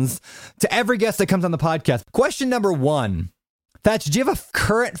questions to every guest that comes on the podcast. Question number 1. Thatch, do you have a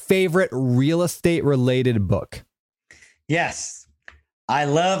current favorite real estate related book? Yes. I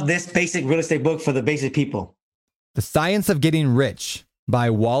love this basic real estate book for the basic people. The Science of Getting Rich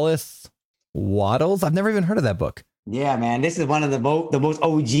by Wallace Wattles. I've never even heard of that book. Yeah, man. This is one of the most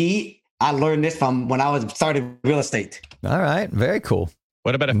OG. I learned this from when I was starting real estate. All right. Very cool.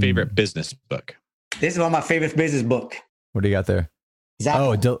 What about a favorite business book? This is one of my favorite business book. What do you got there?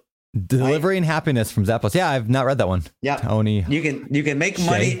 Zappos. Oh, Delivering Happiness from Zappos. Yeah, I've not read that one. Yeah. Tony. You can make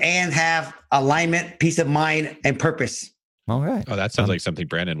money and have alignment, peace of mind, and purpose. All right. Oh, that sounds like something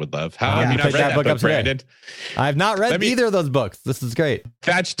Brandon would love. How have you not pick read that book, up Brandon? I've not read either of those books. This is great.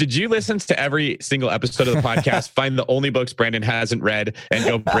 Thatch, did you listen to every single episode of the podcast, find the only books Brandon hasn't read, and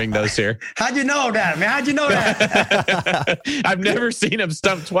go bring those here? How'd you know that, man? How'd you know that? I've never seen him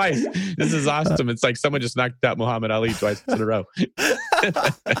stumped twice. This is awesome. It's like someone just knocked out Muhammad Ali twice in a row.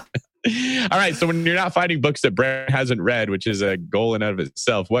 All right. So when you're not finding books that Brandon hasn't read, which is a goal in and of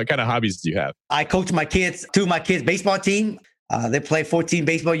itself, what kind of hobbies do you have? I coach two of my kids' baseball team. They play 14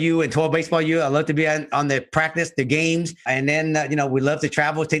 baseball U and 12 baseball U. I love to be on the practice, the games. And then, we love to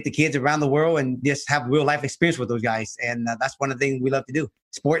travel, take the kids around the world and just have real life experience with those guys. And that's one of the things we love to do.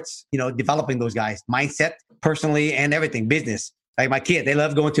 Sports, developing those guys, mindset, personally, and everything, business. Like my kid, they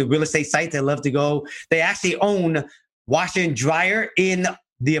love going to real estate sites. They love to go. They actually own washer and dryer in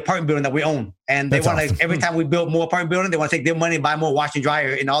the apartment building that we own. And they That's want to, awesome. every time we build more apartment building, they want to take their money and buy more wash and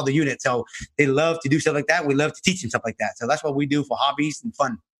dryer in all the units. So they love to do stuff like that. We love to teach them stuff like that. So that's what we do for hobbies and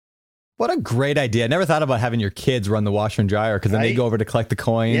fun. What a great idea. I never thought about having your kids run the washer and dryer because then they Right? go over to collect the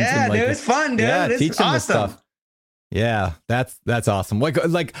coins. Yeah, and dude, it's fun, dude. Yeah, It's teach them this awesome. stuff. Yeah, that's awesome. Like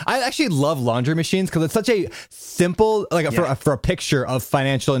I actually love laundry machines because it's such a simple, for a picture of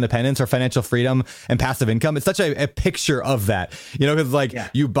financial independence or financial freedom and passive income. It's such a picture of that, because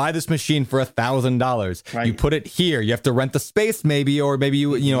you buy this machine for $1,000, Right. you put it here, you have to rent the space maybe, or maybe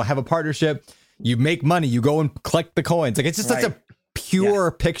you have a partnership, you make money, you go and collect the coins. Like it's just such Right. a pure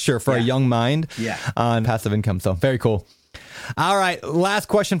picture for a young mind on passive income. So very cool. All right, last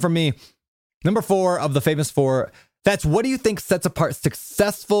question from me. Number 4 of the famous 4. That's what do you think sets apart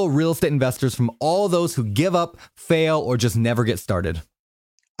successful real estate investors from all those who give up, fail, or just never get started?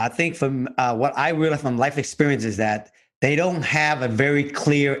 I think from what I realized from life experience is that they don't have a very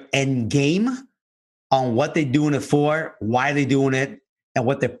clear end game on what they're doing it for, why they're doing it, and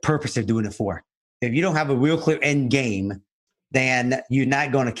what their purpose of doing it for. If you don't have a real clear end game, then you're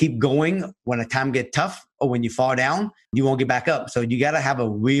not going to keep going when the time gets tough or when you fall down, you won't get back up. So you got to have a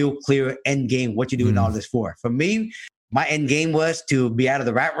real clear end game, what you're doing all this for. For me, my end game was to be out of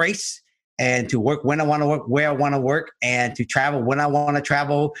the rat race and to work when I want to work, where I want to work, and to travel when I want to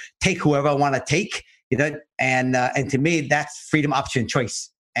travel, take whoever I want to take, and to me, that's freedom, option, choice.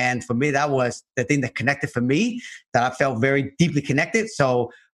 And for me, that was the thing that connected for me, that I felt very deeply connected.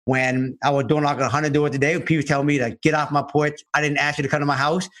 So when I was door knocking 100 doors a day, people tell me to get off my porch, I didn't ask you to come to my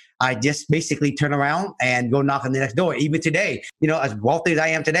house. I just basically turn around and go knock on the next door. Even today, as wealthy as I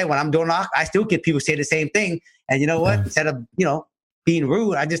am today, when I'm door knock, I still get people say the same thing. And you know what? Instead of, being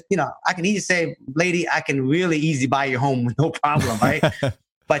rude, I just, I can easily say, lady, I can really easily buy your home with no problem, right?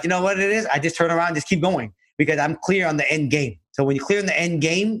 But you know what it is? I just turn around, just keep going because I'm clear on the end game. So when you're clear on the end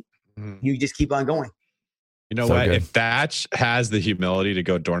game, you just keep on going. You know So what? good. If Thatch has the humility to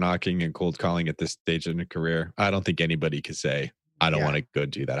go door knocking and cold calling at this stage in a career, I don't think anybody could say, I don't want to go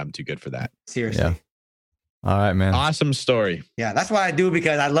do that. I'm too good for that. Seriously. Yeah. All right, man. Awesome story. Yeah, that's what I do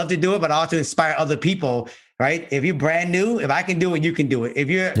because I love to do it, but I also inspire other people, right? If you're brand new, if I can do it, you can do it. If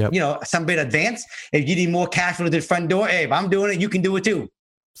you're some bit advanced, if you need more cash for the front door, hey, if I'm doing it, you can do it too.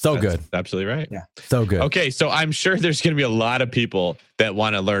 So That's good. Absolutely right. Yeah. So good. Okay, so I'm sure there's going to be a lot of people that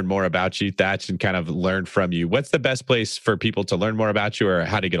want to learn more about you, Thatch, and kind of learn from you. What's the best place for people to learn more about you or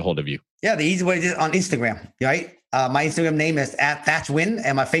how to get a hold of you? Yeah, the easy way is on Instagram, right? My Instagram name is @ThatchWin,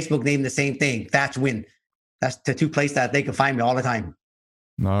 and my Facebook name the same thing, ThatchWin. That's the 2 places that they can find me all the time.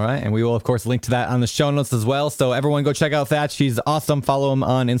 All right. And we will, of course, link to that on the show notes as well. So everyone go check out Thatch. He's awesome. Follow him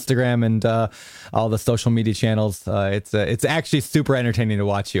on Instagram and all the social media channels. It's actually super entertaining to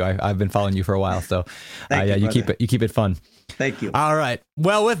watch you. I've been following you for a while. So you keep it fun. Thank you. All right.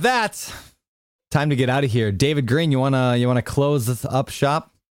 Well, with that, time to get out of here. David Green, you wanna close this up shop?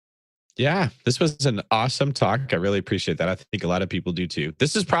 Yeah, this was an awesome talk. I really appreciate that. I think a lot of people do too.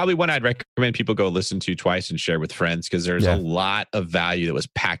 This is probably one I'd recommend people go listen to twice and share with friends because there's a lot of value that was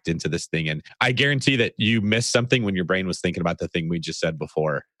packed into this thing. And I guarantee that you missed something when your brain was thinking about the thing we just said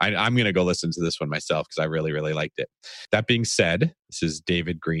before. I'm going to go listen to this one myself because I really, really liked it. That being said, this is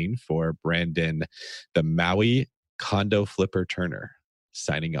David Green for Brandon, the Maui Condo Flipper Turner,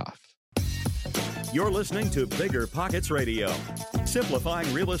 signing off. You're listening to Bigger Pockets Radio,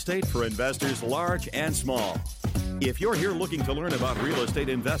 simplifying real estate for investors large and small. If you're here looking to learn about real estate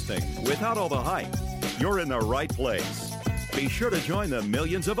investing without all the hype, you're in the right place. Be sure to join the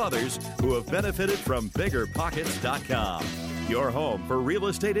millions of others who have benefited from BiggerPockets.com, your home for real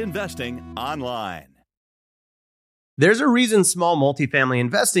estate investing online. There's a reason small multifamily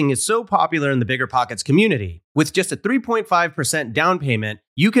investing is so popular in the Bigger Pockets community. With just a 3.5% down payment,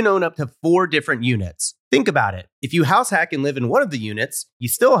 you can own up to 4 different units. Think about it. If you house hack and live in one of the units, you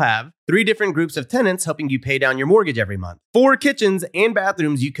still have 3 different groups of tenants helping you pay down your mortgage every month, 4 kitchens and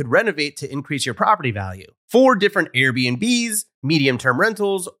bathrooms you could renovate to increase your property value, 4 different Airbnbs, medium-term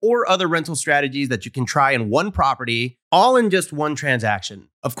rentals, or other rental strategies that you can try in one property, all in just one transaction.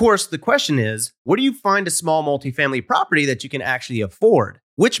 Of course, the question is, where do you find a small multifamily property that you can actually afford?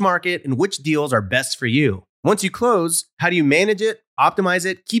 Which market and which deals are best for you? Once you close, how do you manage it, optimize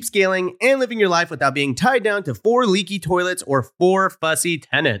it, keep scaling, and living your life without being tied down to 4 leaky toilets or 4 fussy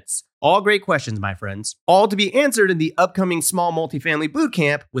tenants? All great questions, my friends. All to be answered in the upcoming Small Multifamily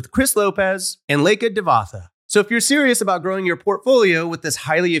Bootcamp with Chris Lopez and Leica Devatha. So if you're serious about growing your portfolio with this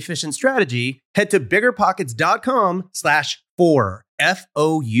highly efficient strategy, head to biggerpockets.com/4,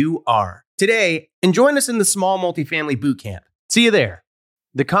 FOUR, today and join us in the Small Multifamily Bootcamp. See you there.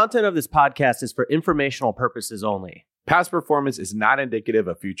 The content of this podcast is for informational purposes only. Past performance is not indicative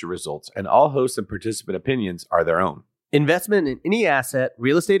of future results, and all host and participant opinions are their own. Investment in any asset,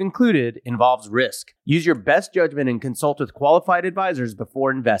 real estate included, involves risk. Use your best judgment and consult with qualified advisors before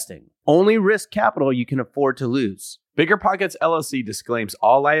investing. Only risk capital you can afford to lose. Bigger Pockets LLC disclaims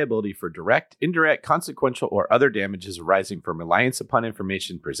all liability for direct, indirect, consequential, or other damages arising from reliance upon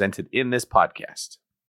information presented in this podcast.